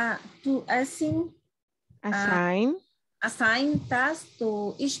to assign tasks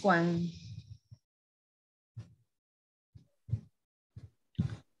to each one.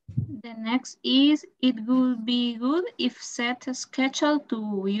 The next is, it would be good if set a schedule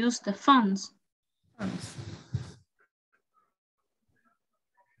to use the funds.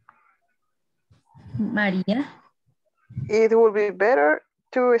 Maria? It would be better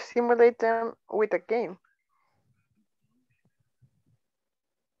to stimulate them with a game.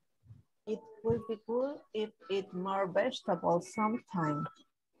 It would be good if eat more vegetables sometimes.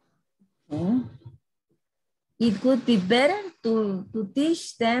 It would be better to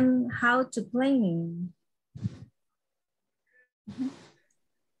teach them how to clean.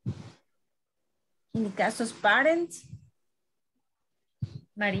 In the case of parents,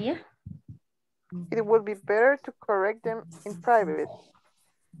 Maria? It would be better to correct them in private.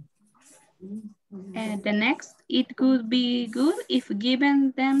 The next, it would be good if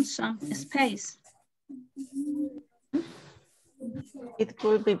given them some space. It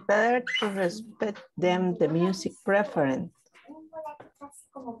would be better to respect them the music preference.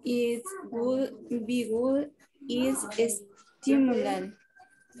 It would be good is stimulant.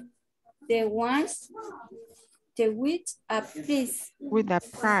 The ones with a price. With a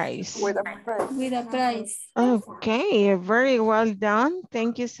price. With a price. With a price. Okay, very well done.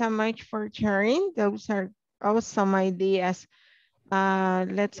 Thank you so much for sharing. Those are awesome ideas.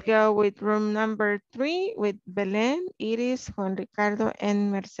 Let's go with room number 3 with Belén, Iris, Juan Ricardo,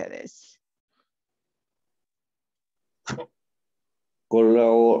 and Mercedes.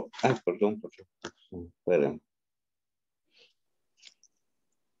 Perdón. Esperen.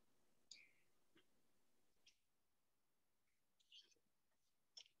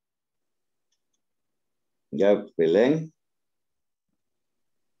 Ya, Belén.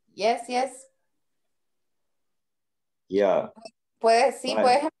 Yes, yes. Ya. Puedes, sí, Fine.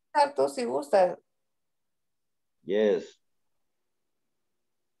 puedes empezar tú si gustas. Yes.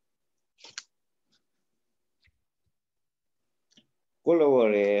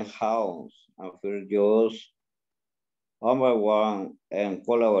 Collaborate house after just number one and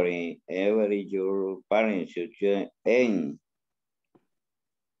collaborate every your parents should end.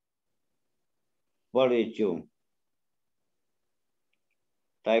 42.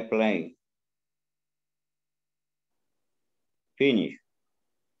 Type plane. Finish.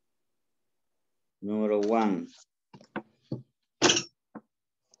 Number 1.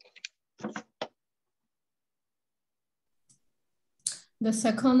 The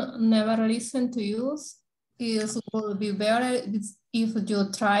second, never listen to you, is will be better if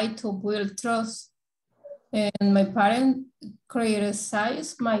you try to build trust. And my parents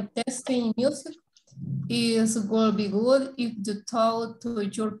criticize my taste in music. It will be good if you talk to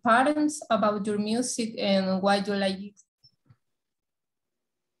your parents about your music and why you like it.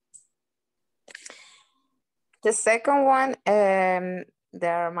 The second one,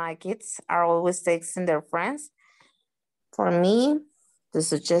 my kids are always texting their friends. For me, the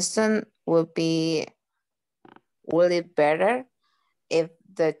suggestion would be, will it better if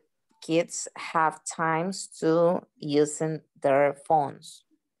the kids have times to using their phones?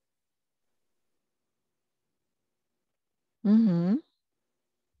 Mm-hmm.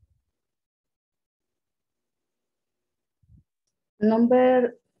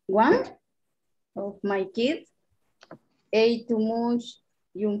 Number 1 of my kids ate too much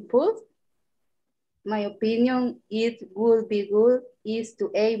junk food. My opinion, it would be good is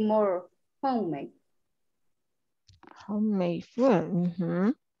to eat more homemade. Homemade food. Mm-hmm.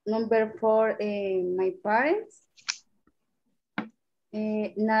 Number 4, my parents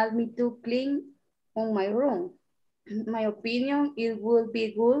not me to clean on my room. My opinion, it would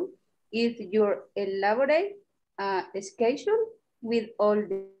be good if you elaborate a schedule with all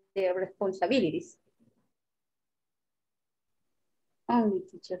the responsibilities. Only,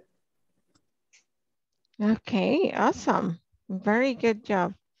 teacher. Okay, awesome. Very good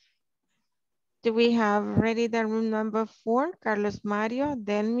job. Do we have ready the room number 4? Carlos Mario,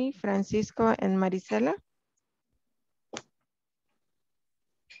 Delmi, Francisco, and Marisela?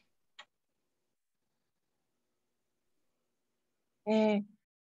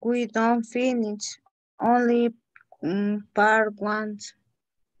 We don't finish, only part 1.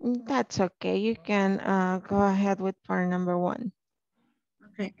 That's okay. You can go ahead with part number 1.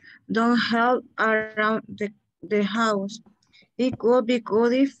 Okay. Don't help around the house. It could be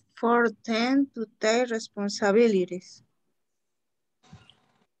good if for them to take responsibilities.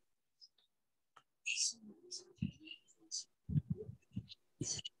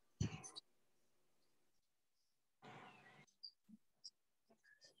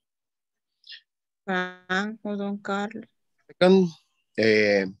 Hold on, Carlos. Second,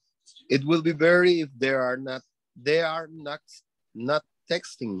 it will be better if they are not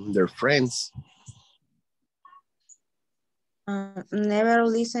texting their friends. Never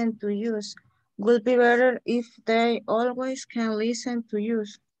listen to use. Would be better if they always can listen to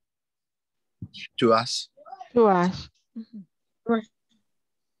use. To us. To us.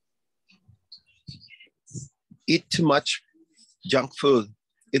 Eat too much junk food.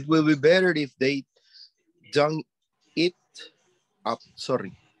 It will be better if they don't eat up.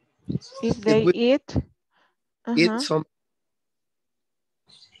 Sorry. If they eat some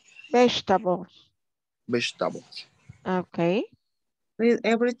vegetables. Okay. Read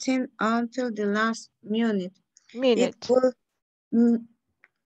everything until the last minute. Minute.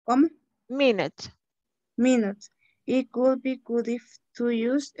 Minute. It could be good if to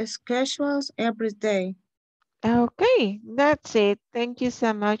use schedules every day. Okay, that's it. Thank you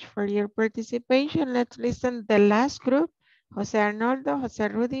so much for your participation. Let's listen to the last group. Jose Arnoldo, Jose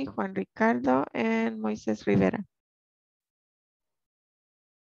Rudy, Juan Ricardo, and Moises Rivera.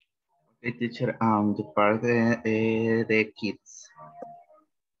 Okay, teacher, the part the kids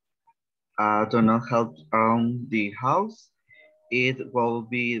do not help around the house. It will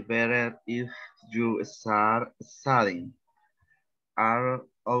be better if you start studying. Are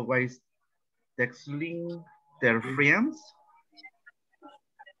always texting their friends.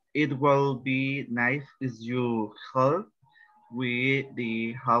 It will be nice if you help with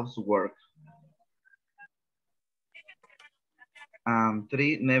the housework.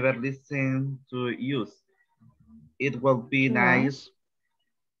 3, never listen to use. It will be nice.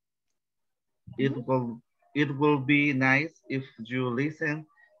 It will be nice if you listen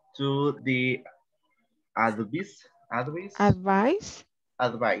to the advice.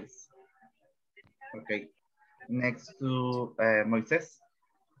 Okay. Next to Moises.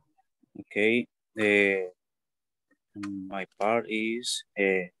 Okay. My part is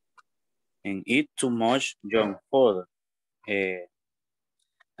and eat too much junk food.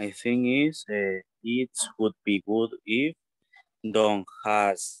 I think it would be good if don't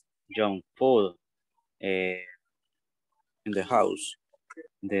has junk food in the house.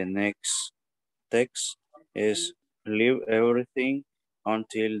 The next text is leave everything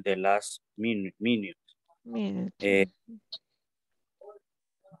until the last minute.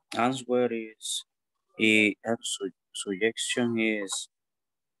 Answer is suggestion is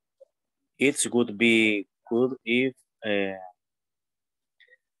it would be good if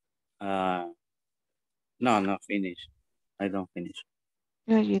no, not finish. I don't finish.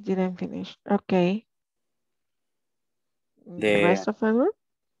 No, you didn't finish. Okay. The rest of the group?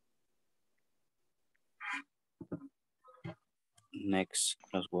 Next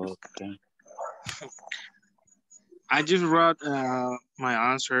as well. Okay. I just wrote my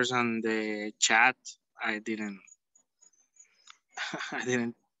answers on the chat. I didn't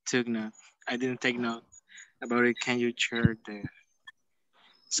take note about it. Can you share the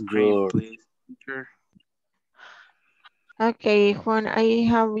screen, please? Sure. Okay, Juan, I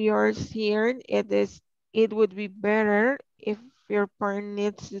have yours here. It would be better if your parent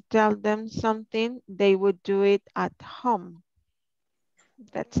needs to tell them something, they would do it at home.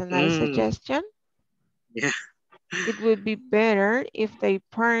 That's a nice suggestion. Yeah. It would be better if their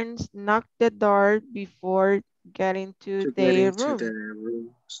parents knock the door before getting to their room.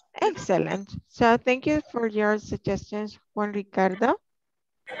 Excellent. So thank you for your suggestions, Juan Ricardo.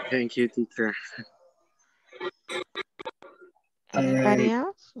 Thank you, teacher. Anybody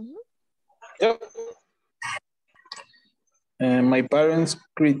else? Yep. My parents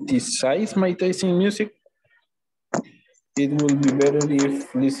criticize my taste in music. It will be better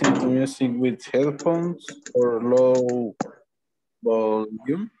if listening to music with headphones or low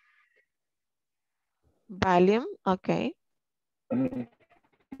volume. Volume, okay.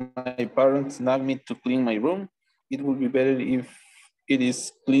 My parents nag me to clean my room. It would be better if it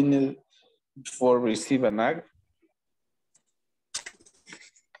is cleaned before receive a nag.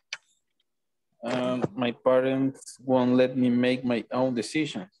 My parents won't let me make my own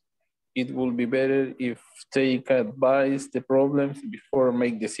decisions. It would be better if they advise the problems before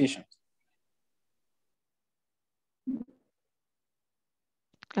make decisions.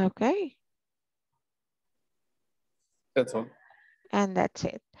 Okay. That's all. And that's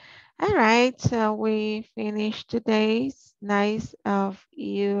it. All right, so we finished today's. Nice of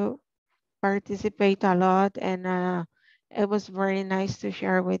you participate a lot, and it was very nice to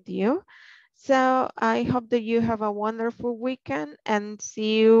share with you. So I hope that you have a wonderful weekend and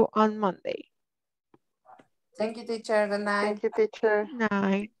see you on Monday. Thank you, teacher. Good night. Thank you, teacher.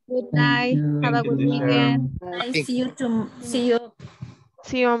 Night. Good night. Have a good weekend. See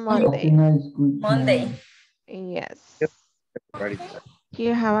you on Monday. Monday. Yes. Do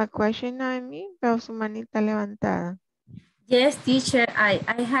you have a question, Amy? Veo su manita levantada. Yes, teacher. I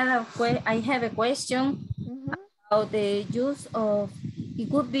have a question about the use of. It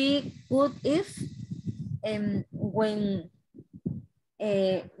would be good if when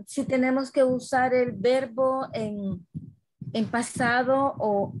si tenemos que usar el verbo en pasado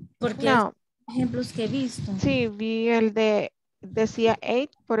o porque no. Ejemplos que he visto. Sí, vi el decía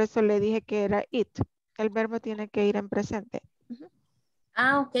ate, por eso le dije que era it. El verbo tiene que ir en presente.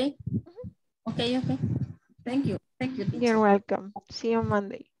 Ah, ok. Ok. Thank you. You're welcome. See you on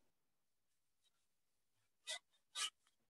Monday.